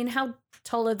 Well, I mean, how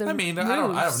tall are the I mean, roofs?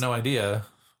 I have no idea.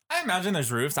 I imagine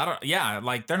there's roofs.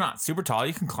 Like they're not super tall.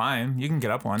 You can climb. You can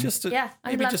get up one. Just Yeah,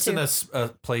 I'd maybe love just to. in a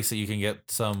place that you can get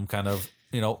some kind of,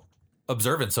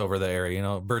 observance over the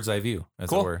area, bird's eye view, as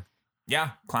Cool. it were.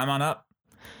 Yeah, climb on up.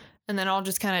 And then I'll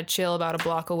just kind of chill about a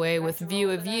block away with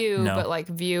view of you, No. but like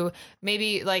view,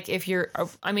 maybe like if you're,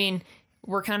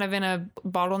 we're kind of in a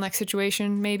bottleneck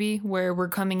situation maybe where we're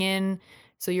coming in.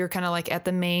 So you're kind of like at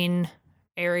the main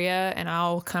area and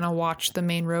I'll kind of watch the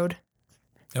main road.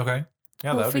 Okay.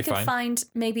 Yeah, Well, that if would we be could fine. find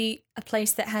maybe a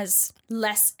place that has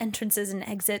less entrances and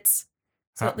exits,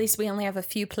 so How- at least we only have a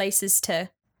few places to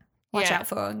watch Yeah. out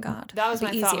for and guard. That was my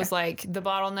It'd be thought easier. was like the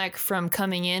bottleneck from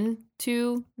coming in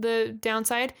to the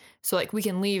downside. So like we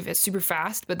can leave it super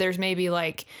fast, but there's maybe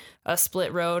like a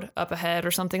split road up ahead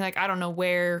or something. Like I don't know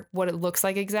what it looks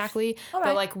like exactly, All but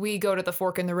right. like we go to the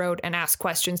fork in the road and ask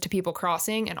questions to people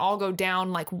crossing, and I'll go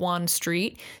down like one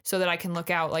street so that I can look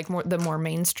out like the more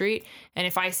main street. And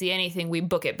if I see anything, we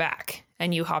book it back,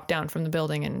 and you hop down from the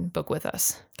building and book with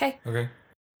us. Okay. Okay.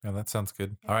 Yeah, that sounds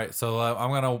good. All right, so I'm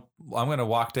gonna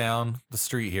walk down the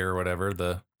street here or whatever,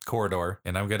 the corridor,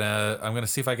 and I'm gonna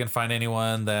see if I can find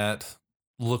anyone that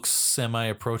looks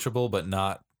semi-approachable, but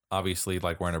not obviously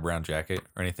like wearing a brown jacket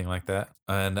or anything like that.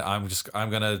 And I'm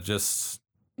gonna just.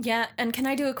 Yeah, and can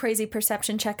I do a crazy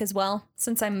perception check as well,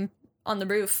 since I'm on the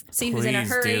roof? See who's in a Please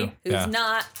hurry, do. who's Yeah.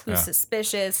 not, who's Yeah.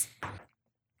 suspicious.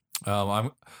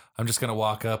 I'm just gonna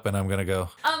walk up and I'm gonna go.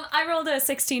 I rolled a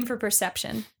 16 for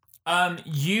perception.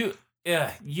 You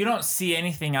don't see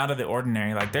anything out of the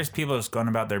ordinary. Like there's people just going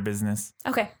about their business.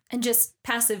 Okay, and just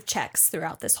passive checks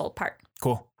throughout this whole part.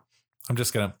 Cool. I'm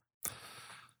just gonna.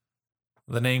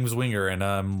 The name's Winger, and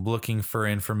I'm looking for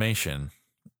information.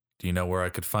 Do you know where I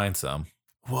could find some?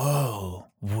 Whoa,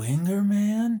 Winger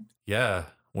Man? Yeah,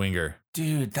 Winger.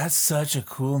 Dude, that's such a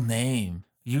cool name.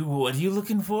 What are you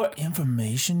looking for?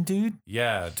 Information, dude?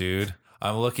 Yeah, dude.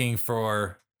 I'm looking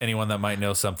for anyone that might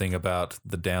know something about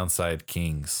the Downside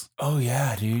Kings. Oh,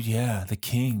 yeah, dude. Yeah, the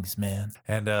Kings, man.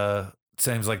 And it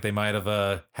seems like they might have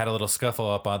had a little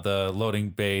scuffle up on the Loading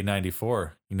Bay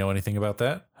 94. You know anything about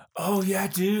that? Oh, yeah,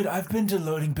 dude. I've been to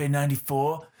Loading Bay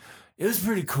 94. It was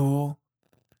pretty cool.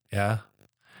 Yeah.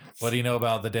 What do you know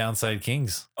about the Downside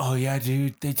Kings? Oh, yeah,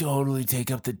 dude. They totally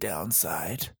take up the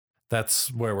downside.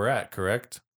 That's where we're at,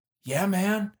 correct? Yeah,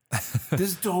 man.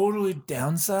 This is totally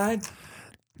downside.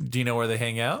 Do you know where they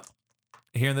hang out?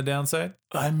 Here in the Downside?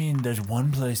 I mean, there's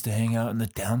one place to hang out in the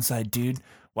downside, dude.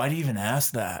 Why do you even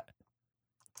ask that?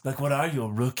 Like, what are you,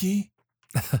 a rookie?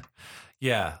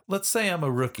 Yeah, let's say I'm a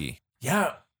rookie.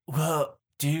 Yeah, well,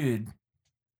 dude,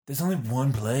 there's only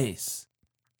one place.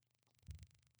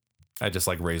 I just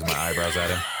like raise my eyebrows at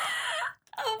him.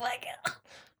 Oh my god.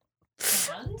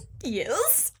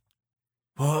 Yes?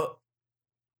 Well,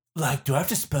 like, do I have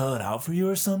to spell it out for you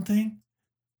or something?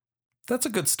 That's a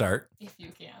good start. If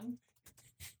you can.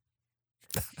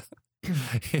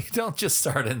 You don't just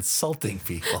start insulting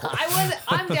people.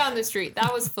 I'm down the street.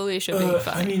 That was Felicia being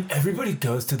funny. I mean, everybody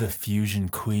goes to the Fusion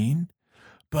Queen,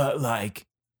 but, like,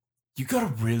 you gotta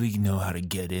really know how to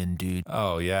get in, dude.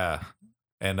 Oh, yeah.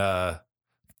 And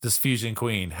this Fusion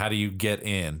Queen, how do you get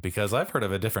in? Because I've heard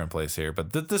of a different place here,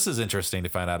 but this is interesting to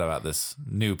find out about this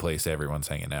new place everyone's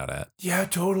hanging out at. Yeah,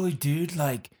 totally, dude.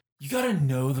 Like, you gotta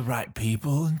know the right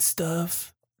people and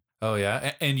stuff. Oh,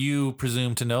 yeah? And you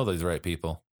presume to know those right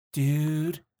people.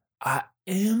 Dude, I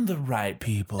am the right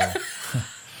people.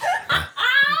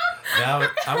 Now,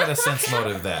 I'm going to sense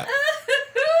motive that.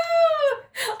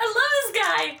 I love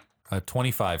this guy.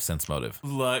 25 sense motive.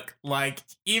 Look, like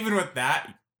even with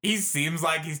that, he seems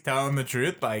like he's telling the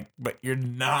truth. Like, but you're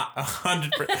not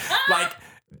 100%. Like,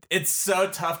 it's so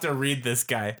tough to read this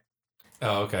guy.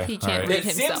 Oh, okay. He All can't right. read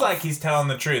It seems himself. like he's telling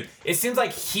the truth. It seems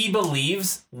like he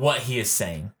believes what he is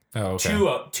saying. Oh, okay.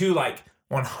 To like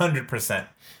 100%.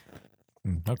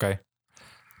 Okay.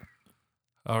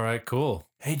 All right, cool.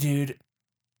 Hey, dude,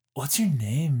 what's your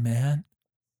name, man?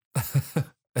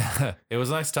 It was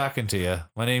nice talking to you.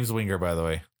 My name's Winger, by the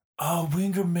way. Oh,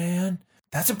 Winger Man.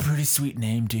 That's a pretty sweet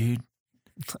name, dude.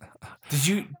 Did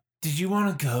you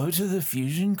want to go to the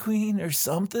Fusion Queen or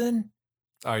something?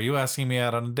 Are you asking me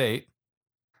out on a date?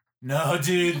 No,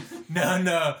 dude.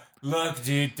 No. Look,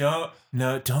 dude, don't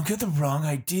get the wrong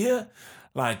idea.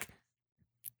 Like,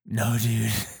 no,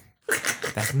 dude.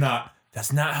 That's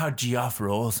not how Geoff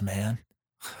rolls, man.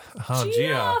 Oh,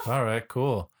 Geoff. All right,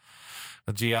 cool.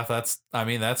 Geoff,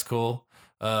 that's cool.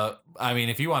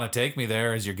 If you want to take me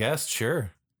there as your guest,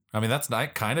 sure. I mean, that's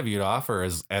not kind of you to offer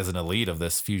as an elite of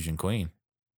this Fusion Queen.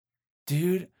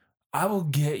 Dude, I will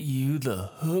get you the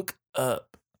hook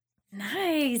up.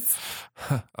 Nice.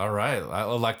 All right. I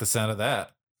like the sound of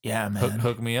that. Yeah, man.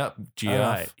 Hook me up, Geoff. All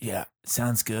right. Yeah,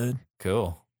 sounds good.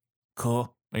 Cool.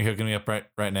 Cool. Are you hooking me up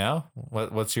right now?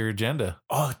 What's your agenda?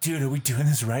 Oh, dude, are we doing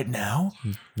this right now?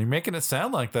 You're making it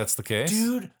sound like that's the case.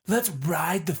 Dude, let's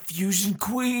ride the Fusion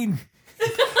Queen.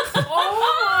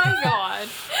 Oh my god.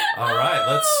 All right,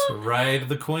 let's ride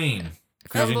the queen.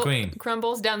 Fusion Queen.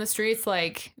 Crumbles down the streets,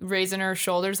 like raising her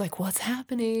shoulders, like, what's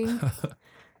happening?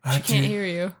 She can't Dude, hear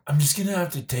you. I'm just gonna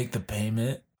have to take the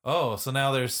payment. Oh, so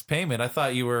now there's payment. I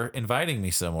thought you were inviting me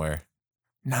somewhere.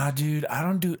 Nah, dude, I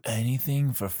don't do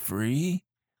anything for free.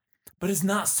 But it's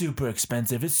not super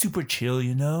expensive. It's super chill,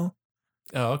 you know?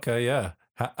 Oh, okay, yeah.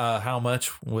 How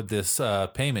much would this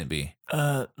payment be?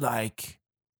 Like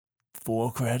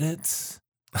 4 credits.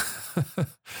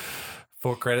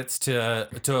 4 credits to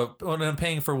well, I'm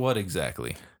paying for what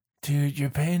exactly? Dude,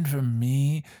 you're paying for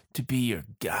me to be your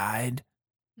guide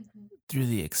through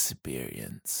the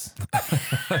experience.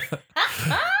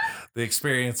 The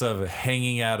experience of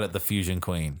hanging out at the Fusion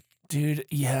Queen. Dude,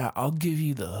 yeah, I'll give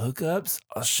you the hookups.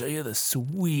 I'll show you the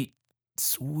sweet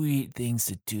things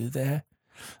to do there.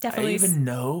 Definitely. I even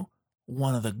know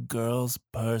one of the girls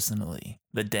personally.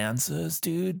 The dancers,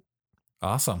 dude.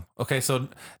 Awesome. Okay, so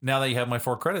now that you have my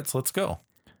 4 credits, let's go.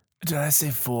 Did I say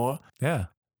 4? Yeah.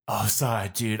 Oh, sorry,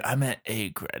 dude. I meant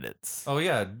 8 credits. Oh,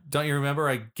 yeah. Don't you remember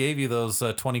I gave you those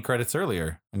 20 credits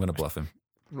earlier? I'm going to bluff him.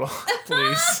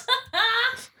 Please.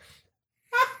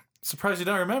 Surprised you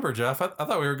don't remember, Jeff. I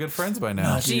thought we were good friends by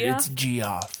now. No, dude, it's G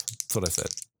off. That's what I said.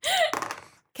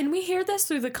 Can we hear this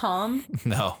through the comm?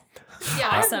 No. Yeah,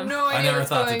 I have Awesome. no I idea never what's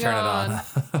thought to going turn on.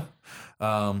 it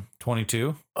on.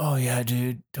 22. Oh, yeah,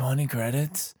 dude. 20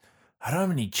 credits? I don't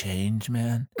have any change,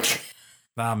 man.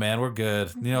 Nah, man, we're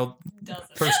good. You know,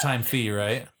 first time fee,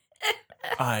 right?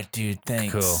 All right, dude.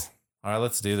 Thanks. Cool. All right,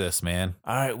 let's do this, man.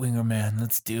 All right, Winger Man.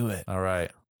 Let's do it. All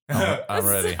right. I'm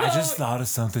ready. I just thought of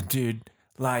something, dude.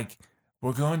 Like,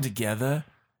 we're going together,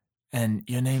 and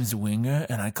your name's Winger,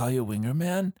 and I call you Winger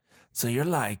Man. So you're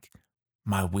like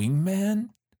my wingman?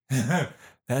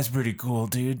 That's pretty cool,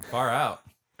 dude. Far out.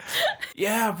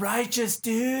 Yeah, righteous,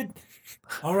 dude.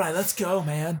 All right, let's go,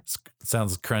 man.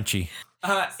 Sounds crunchy.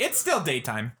 It's still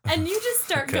daytime. And you just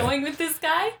start Okay. going with this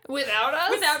guy Without us?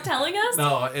 without telling us?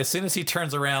 No, as soon as he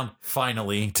turns around,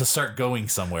 finally, to start going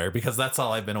somewhere, because that's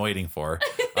all I've been waiting for.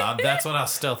 That's when I'll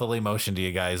stealthily motion to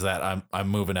you guys that I'm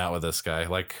moving out with this guy.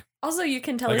 Like, Also, you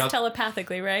can tell Like, us I'll-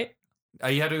 telepathically, right?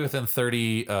 you have to be within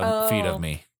 30 feet of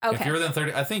me. If okay. you're within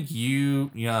 30, I think you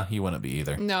wouldn't be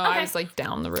either. No, Okay. I was like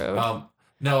down the road.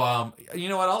 No, you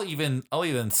know what? I'll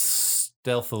even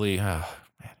stealthily. Man,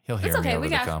 he'll hear It's me okay. over We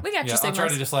the got comm. your I'll try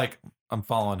signals. to just like I'm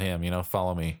following him.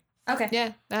 Follow me. Okay.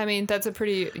 Yeah, I mean, that's a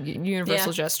pretty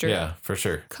universal Yeah. gesture. Yeah, for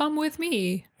sure. Come with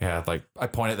me. Yeah, like I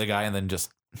point at the guy and then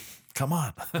just come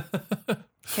on.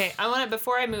 Okay,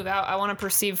 before I move out, I want to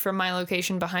perceive from my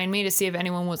location behind me to see if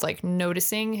anyone was like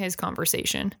noticing his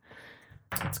conversation.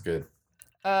 That's good.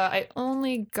 I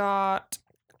only got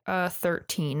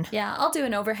 13. Yeah, I'll do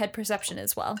an overhead perception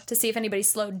as well to see if anybody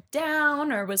slowed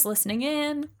down or was listening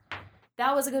in.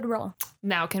 That was a good roll.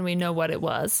 Now, can we know what it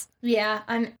was? Yeah,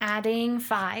 I'm adding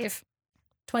 5.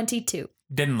 22.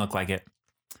 Didn't look like it.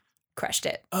 Crushed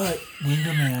it.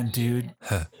 Winger Man, dude.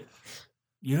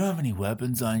 You don't have any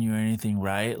weapons on you or anything,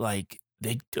 right? Like,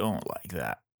 they don't like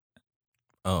that.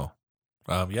 Oh,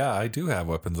 yeah, I do have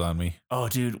weapons on me. Oh,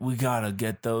 dude, we gotta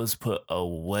get those put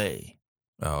away.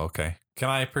 Oh, okay. Can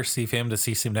I perceive him to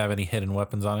see him to have any hidden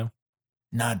weapons on him?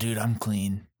 Nah, dude, I'm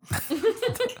clean.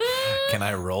 Can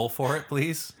I roll for it,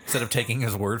 please? Instead of taking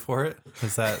his word for it?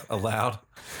 Is that allowed?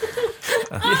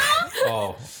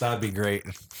 Oh, that'd be great.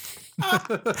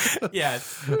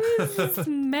 Yes. This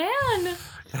man.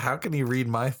 How can he read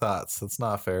my thoughts? That's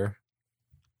not fair.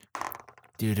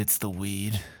 Dude, it's the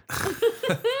weed.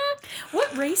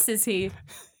 What race is he?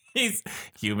 He's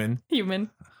human. Human.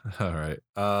 All right.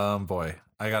 Boy,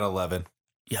 I got 11.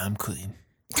 Yeah, I'm clean.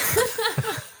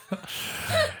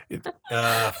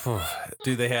 How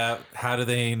do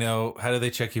they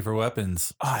check you for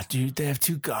weapons? Ah, dude, they have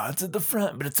 2 guards at the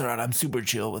front, but it's all right. I'm super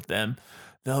chill with them.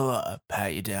 They'll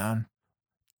pat you down.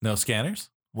 No scanners?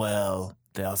 Well,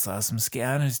 they also have some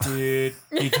scanners, dude.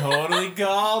 He totally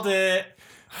called it.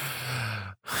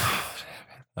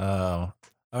 Oh,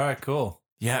 all right, cool.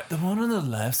 Yeah, the one on the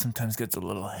left sometimes gets a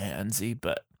little handsy,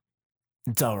 but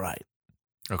it's all right.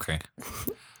 Okay.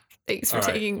 Thanks for All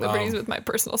right, taking liberties with my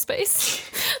personal space.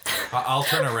 I'll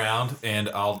turn around and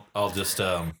I'll just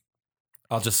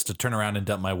turn around and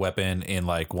dump my weapon in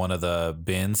like one of the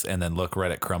bins and then look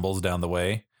right at Crumbles down the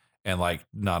way and like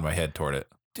nod my head toward it.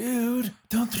 Dude,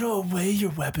 don't throw away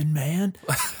your weapon, man.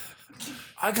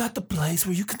 I got the place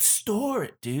where you can store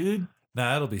it, dude.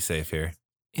 Nah, it'll be safe here.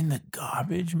 In the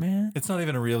garbage, man. It's not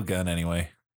even a real gun anyway.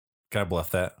 Can I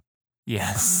bluff that?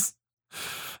 Yes.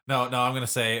 No, I'm gonna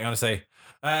say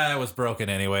it was broken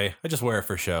anyway. I just wear it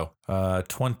for show.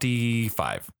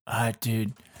 25. All right,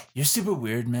 dude. You're super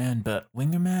weird, man, but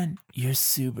Winger Man, you're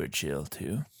super chill,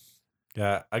 too.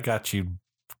 Yeah, I got you,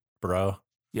 bro.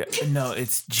 Yeah, no,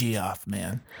 it's G-off,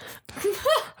 man.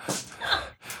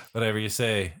 Whatever you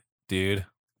say, dude.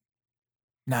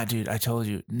 Nah, dude, I told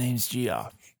you, name's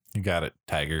G-off. You got it,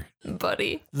 Tiger.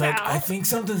 Buddy. Look, Ow. I think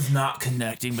something's not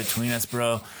connecting between us,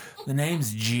 bro. The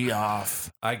name's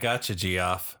G-off. I got you,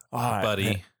 G-off. All right, Buddy,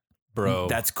 man. bro,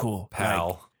 That's cool. pal.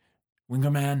 Like,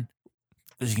 Winger Man,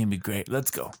 this is going to be great.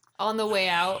 Let's go. On the way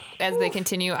out, as they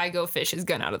continue, I go fish his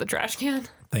gun out of the trash can.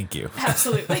 Thank you.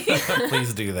 Absolutely.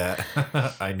 Please do that.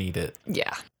 I need it.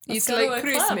 Yeah. It's go to like a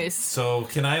club. Christmas. So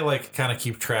can I like kind of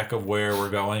keep track of where we're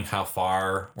going, how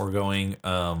far we're going?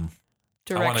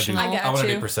 Directional. I got I want to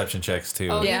you. do perception checks too.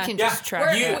 Oh, Yeah. you can Yeah. just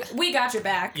track. We got your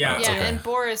back. Yeah. Yeah, okay. and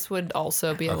Boris would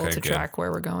also be able Okay, to good. track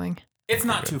where we're going. It's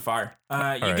not too far. You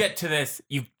right. get to this,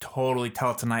 you totally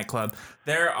tell it's a nightclub.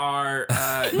 There are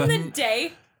In the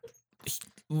day.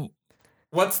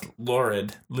 What's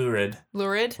lurid? Lurid.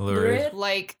 Lurid? Lurid.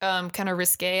 Like, kind of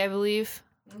risque, I believe.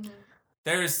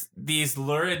 There's these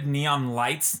lurid neon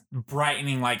lights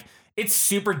brightening, like it's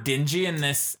super dingy in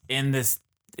this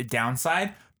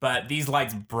downside, but these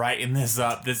lights brighten this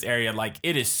area, like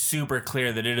it is super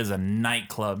clear that it is a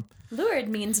nightclub. Lurid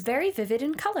means very vivid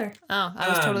in color. Oh, I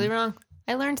was totally wrong.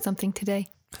 I learned something today.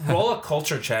 Roll a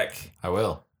culture check. I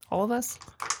will. All of us?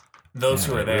 Those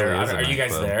who are it there, really is a are you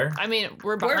guys nightclub. there? I mean,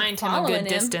 we're behind him a following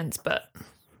good him. distance, but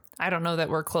I don't know that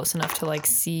we're close enough to like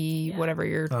see whatever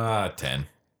you're. 10.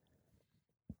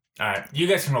 All right, you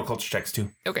guys can roll culture checks too.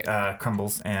 Okay.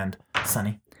 Crumbles and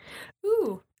Sunny.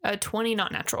 Ooh, 20,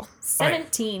 not natural.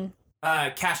 17.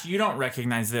 Cash, you don't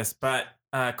recognize this, but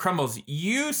Crumbles,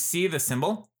 you see the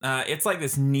symbol. It's like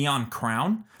this neon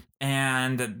crown,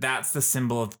 and that's the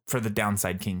symbol for the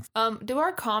Downside Kings. Do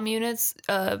our comm units,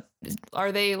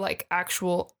 are they like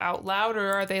actual out loud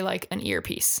or are they like an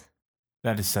earpiece?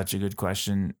 That is such a good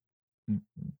question.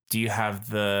 Do you have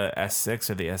the S6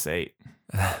 or the S8?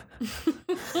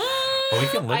 Well, we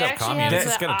can look I up actually comm have units. the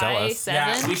It's going to tell us. i7.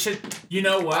 Yeah, we should. You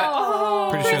know what? Oh,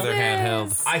 Pretty sure they're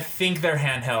handheld. I think they're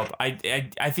handheld.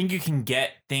 I think you can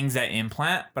get things at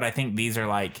implant, but I think these are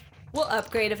like, We'll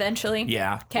upgrade eventually.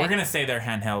 yeah. 'Kay. We're gonna say they're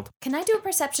handheld. Can I do a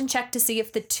perception check to see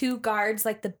if the two guards,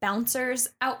 like the bouncers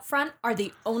out front, are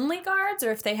the only guards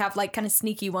or if they have like kind of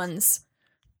sneaky ones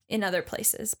in other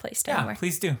places placed Yeah, anywhere?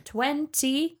 please do.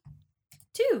 22.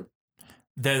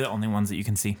 They're the only ones that you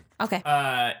can see. Okay.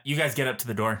 You guys get up to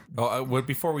the door. Oh,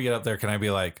 before we get up there, can I be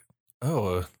like,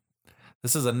 oh,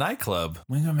 this is a nightclub?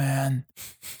 Winger man,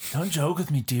 don't joke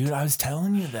with me, dude. I was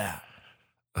telling you that.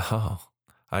 Oh,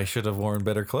 I should have worn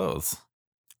better clothes.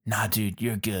 Nah, dude,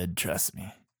 you're good. Trust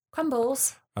me.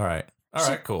 Crumbles. All right. All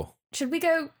right, cool. Should we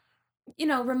go,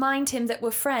 remind him that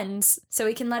we're friends so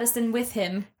he can let us in with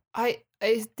him? I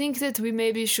think that we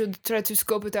maybe should try to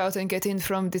scope it out and get in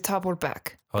from the top or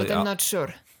back, Oh, but yeah. I'm not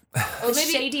sure. The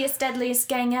shadiest, deadliest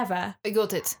gang ever. I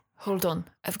got it. Hold on,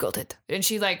 I've got it. And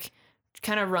she like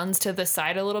kind of runs to the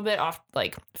side a little bit off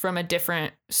like from a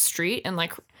different street and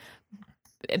like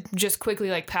just quickly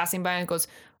like passing by and goes,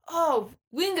 Oh,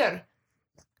 Winger!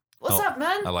 What's Oh, up,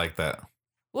 man? I like that.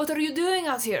 What are you doing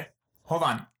out here? Hold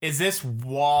on. Is this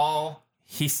wall?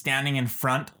 He's standing in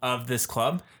front of this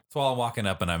club. So while I'm walking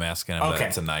up and I'm asking him that Okay.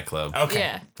 it's a nightclub. Okay.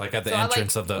 yeah. Like at the So I, like,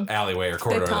 entrance of the alleyway or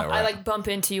corridor that we're I at. like bump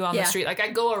into you on Yeah. the street. Like I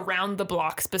go around the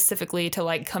block specifically to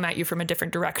like come at you from a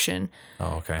different direction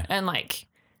Oh, okay. and like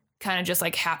kind of just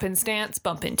like happenstance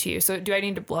bump into you. So do I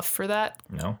need to bluff for that?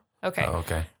 No. Okay. Oh,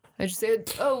 okay. I just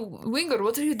said, Oh, Winger,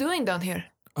 what are you doing down here?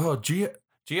 Oh,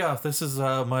 Geoff, this is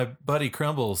my buddy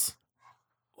Crumbles.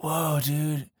 Whoa,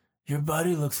 dude. Your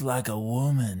buddy looks like a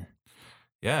woman.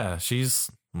 Yeah, she's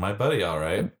my buddy, all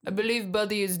right. I believe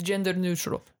Buddy is gender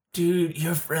neutral. Dude,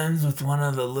 you're friends with one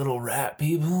of the little rat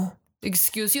people?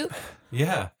 Excuse you?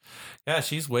 Yeah. Yeah,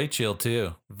 she's way chill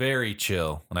too. Very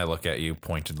chill. And I look at you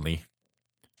pointedly.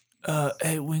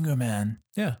 Hey, Winger man.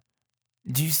 Yeah.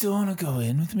 Do you still want to go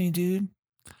in with me, dude?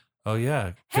 Oh,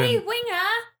 yeah. Hey, Good.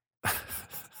 Winger!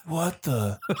 What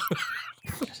the?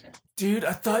 Dude,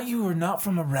 I thought you were not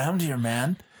from around here,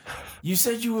 man. You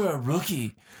said you were a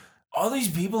rookie. All these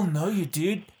people know you,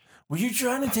 dude. Were you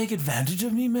trying to take advantage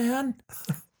of me, man?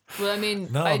 Well, I mean,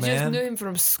 No, I just man. knew him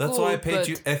from school. That's why I paid but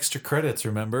you extra credits,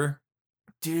 remember?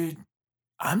 Dude,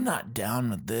 I'm not down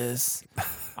with this.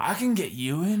 I can get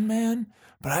you in, man,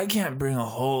 but I can't bring a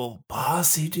whole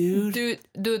posse, dude.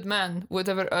 Dude, man,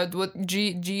 whatever. What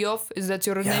Geoff? Is that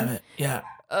your Yeah, name? man, yeah,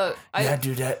 I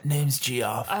dude, that name's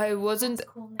Geoff. I wasn't.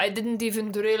 I didn't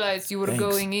even realize you were Thanks.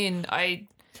 going in.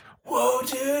 Whoa,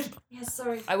 dude, Yeah,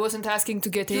 sorry. I wasn't asking to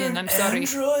get you're in. an I'm sorry.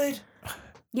 android?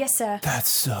 Yes, sir. That's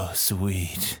so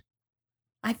sweet.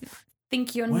 I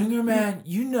think you're... Winger man,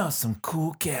 you know some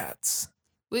cool cats.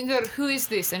 Winger, who is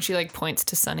this? And she like points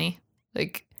to Sunny.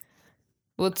 Like,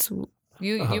 what's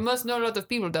you must know a lot of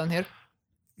people down here.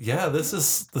 Yeah, this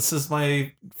is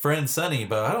my friend Sunny,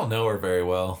 but I don't know her very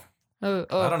well. Oh,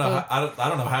 I don't know. I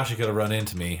don't know how she could have run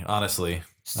into me. Honestly,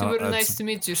 super it's- nice to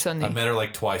meet you, Sonny. I met her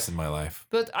like twice in my life.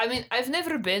 But I mean, I've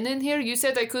never been in here. You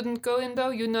said I couldn't go in though.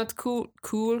 You're not cool,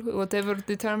 whatever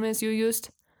the term is you used.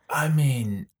 I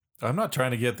mean, I'm not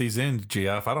trying to get these in,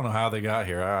 Geoff. I don't know how they got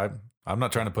here. I'm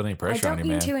not trying to put any I pressure on don't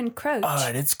you, mean man. to encroach. all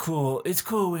right, it's cool. It's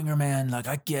cool, Winger man. Like,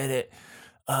 I get it.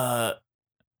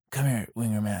 Come here,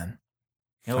 Winger man.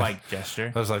 He'll like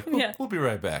gesture. I was like, Yeah. we'll be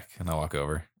right back, and I walk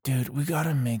over. Dude, we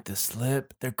gotta make the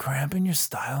slip. They're cramping your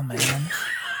style, man.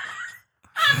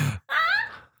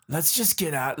 Let's just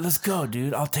get out. Let's go,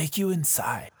 dude. I'll take you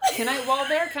inside. Can I, while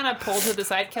they're kind of pulled to the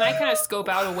side, can I kind of scope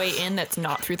out a way in that's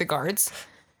not through the guards?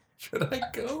 Should I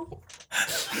go?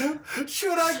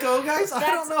 Should I go, guys? I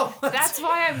don't know. That's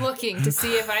why I'm looking to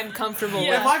see if I'm comfortable with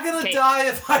Am I gonna die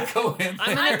if I go in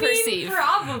I'm there? gonna perceive.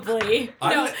 Probably.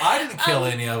 I didn't kill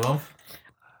any of them.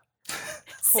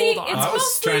 See, Hold on. it's I was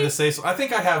mostly... trying to say so. I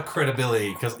think I have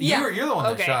credibility because you're the one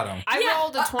that Okay. shot him. I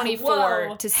rolled a 24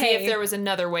 whoa, to see if there was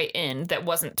another way in that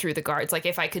wasn't through the guards. Like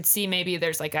if I could see maybe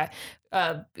there's like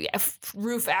a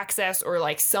roof access or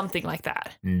like something like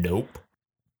that. Nope.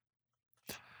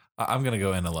 I'm gonna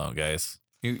go in alone, guys.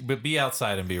 But be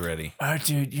outside and be ready. All right,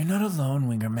 dude, you're not alone,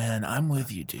 Winger Man. I'm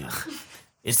with you, dude.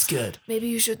 It's good. Maybe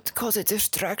you should cause a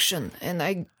distraction, and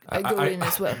I go in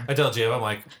as well. I tell Jim,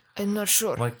 I'm not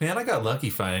sure. I'm like, man, I got lucky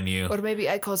finding you. Or maybe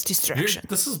I cause distraction.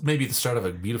 This is maybe the start of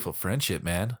a beautiful friendship,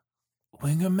 man.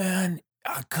 Winger Man,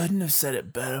 I couldn't have said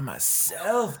it better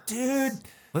myself, dude.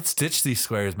 Let's ditch these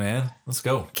squares, man. Let's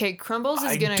go. Okay, Crumbles is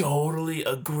I gonna. totally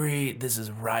agree. This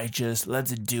is righteous.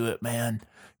 Let's do it, man.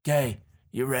 Okay,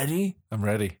 you ready? I'm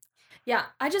ready. Yeah,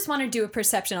 I just want to do a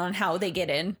perception on how they get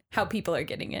in, how people are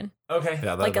getting in. Okay.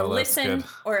 Yeah, Like a that's listen good.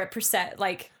 or a percent,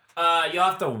 like... You'll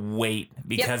have to wait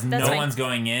because that's no fine. one's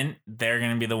going in. They're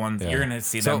gonna be the ones Yeah. you're gonna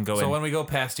see them go So in. when we go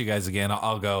past you guys again,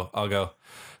 I'll go.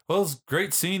 Well, it's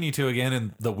great seeing you two again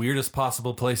in the weirdest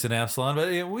possible place in Absalon,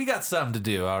 but we got something to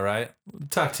do, all right?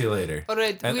 Talk to you later. All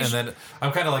right, And then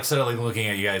I'm kind of like subtly looking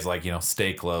at you guys like,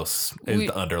 stay close is We-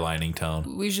 the underlining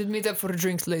tone. We should meet up for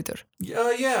drinks later.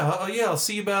 Yeah, I'll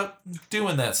see you about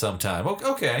doing that sometime.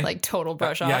 Okay. like total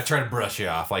brush off. Yeah, I try to brush you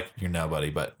off like you're nobody,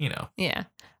 but, Yeah.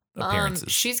 appearances.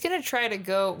 She's gonna try to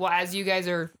go as you guys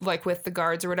are like with the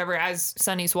guards or whatever, as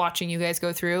Sunny's watching you guys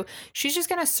go through, she's just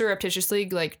gonna surreptitiously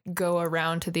like go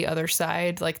around to the other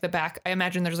side, like the back. I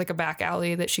imagine there's like a back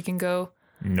alley that she can go.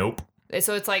 Nope.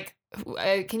 So it's like,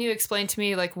 can you explain to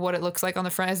me like what it looks like on the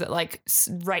front? Is it like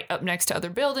right up next to other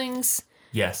buildings?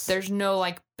 Yes. There's no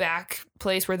like back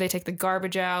place where they take the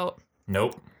garbage out.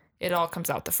 Nope. It all comes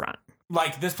out the front.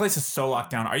 Like this place is so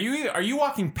locked down. Are you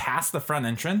walking past the front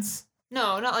entrance?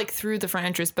 No, not like through the front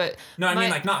entrance, but No, I mean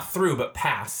like not through, but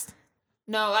past.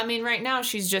 no, I mean right now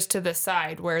she's just to the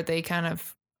side where they kind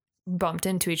of bumped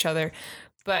into each other.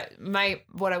 But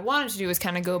what I wanted to do was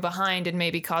kind of go behind and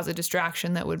maybe cause a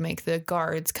distraction that would make the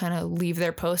guards kind of leave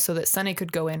their post so that Sunny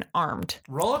could go in armed.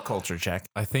 Roll a culture check.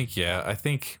 I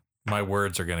think my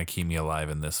words are going to keep me alive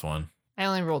in this one. I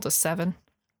only rolled a 7.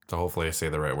 So hopefully I say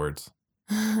the right words.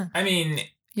 I mean,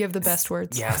 You have the best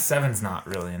words. yeah, 7's not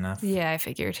really enough. Yeah, I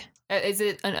figured. Is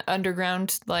it an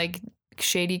underground, like,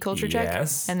 shady culture check?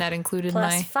 Yes. And that included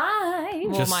 +5.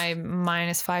 well, my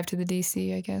 -5 to the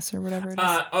DC, I guess, or whatever it is.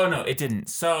 Oh no, it didn't.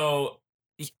 So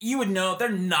you would know they're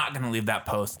not gonna leave that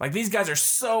post. Like these guys are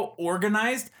so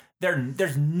organized.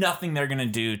 There's nothing they're gonna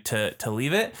do to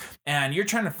leave it. And you're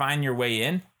trying to find your way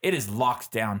in. It is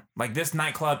locked down. Like this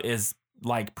nightclub is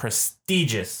like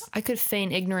prestigious. I could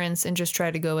feign ignorance and just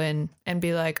try to go in and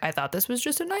be like, I thought this was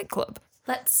just a nightclub.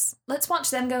 Let's watch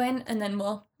them go in, and then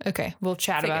we'll... Okay, we'll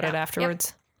chat Figure about it it out.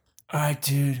 afterwards. All right,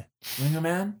 dude. Winger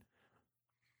Man,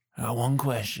 I got one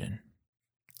question.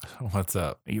 What's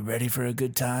up? Are you ready for a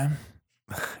good time?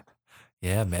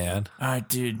 Yeah, man. All right,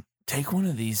 dude. Take one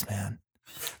of these, man.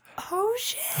 Oh,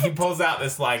 shit. He pulls out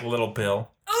this like little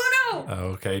pill. Oh, no.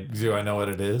 Okay. Do I know what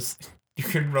it is? You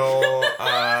can roll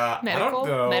I Medical? don't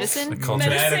know. Medicine? Culture-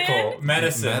 Medical.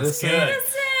 Medicine. Medicine? Good.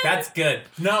 That's good.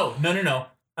 No.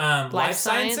 Life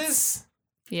science? sciences?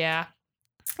 Yeah.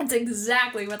 That's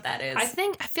exactly what that is. I feel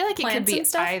like it could Plants be and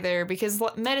stuff? either because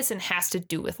medicine has to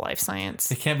do with life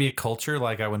science. It can't be a culture.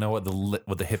 Like I would know what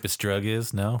the hippest drug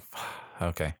is. No.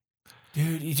 Okay.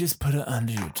 Dude, you just put it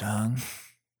under your tongue.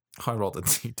 I rolled a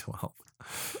D12.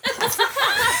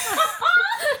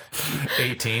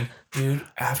 18. Dude,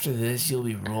 after this, you'll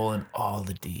be rolling all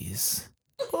the D's.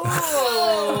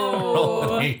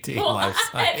 Rolled an 18 life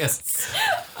science.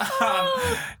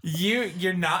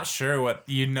 You're not sure what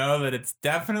you know that it's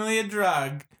definitely a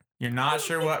drug. You're not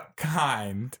sure what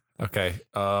kind. Okay.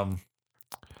 Let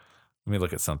me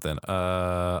look at something.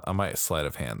 I might sleight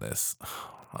of hand this.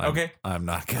 Okay. I'm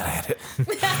not good at it.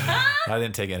 I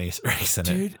didn't take any race in it.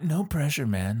 Dude, no pressure,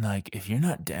 man. Like, if you're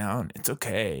not down, it's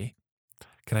okay.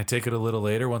 Can I take it a little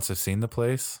later once I've seen the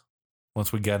place?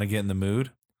 Once we gotta get in the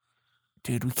mood?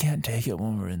 Dude, we can't take it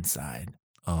when we're inside.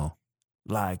 Oh.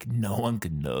 Like, no one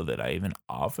can know that I even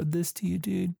offered this to you,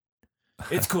 dude.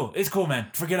 It's cool. It's cool, man.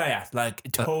 Forget I asked. Like,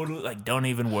 totally, like, don't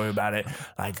even worry about it.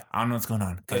 Like, I don't know what's going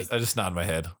on. Okay. I just nod my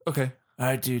head. Okay. All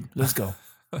right, dude, let's go.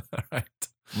 All right.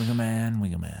 Winger man,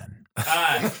 winger man.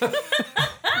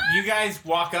 You guys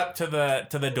walk up to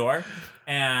the door,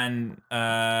 and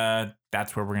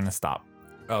that's where we're gonna stop.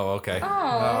 Oh, okay.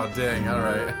 Oh. Dang. All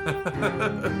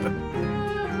right.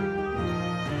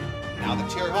 Now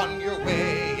that you're on your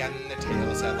way and the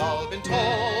tales have all been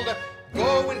told,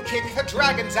 go and kick a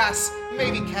dragon's ass,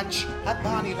 maybe catch a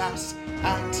bonny lass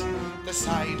at the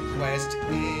side quest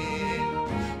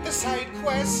inn. The side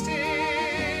quest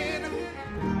inn.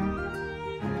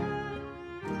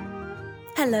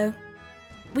 Hello.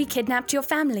 We kidnapped your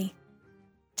family.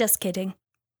 Just kidding.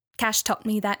 Cash taught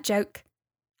me that joke.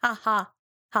 Ha ha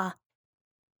ha.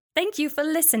 Thank you for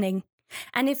listening.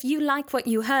 And if you like what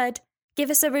you heard, give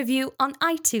us a review on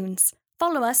iTunes,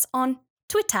 follow us on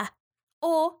Twitter,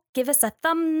 or give us a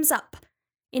thumbs up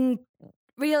in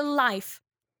real life.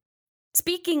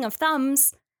 Speaking of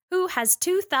thumbs, who has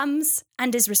 2 thumbs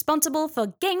and is responsible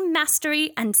for game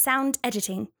mastery and sound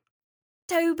editing?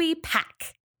 Toby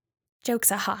Pack.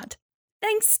 Jokes are hard.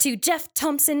 Thanks to Jeff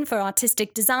Thompson for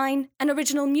artistic design and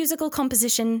original musical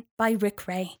composition by Rick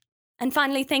Ray. And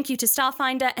finally, thank you to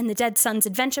Starfinder and the Dead Sun's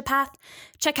Adventure Path.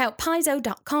 Check out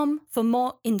paizo.com for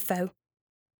more info.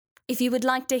 If you would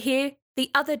like to hear the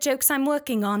other jokes I'm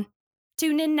working on,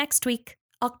 tune in next week,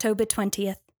 October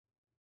 20th.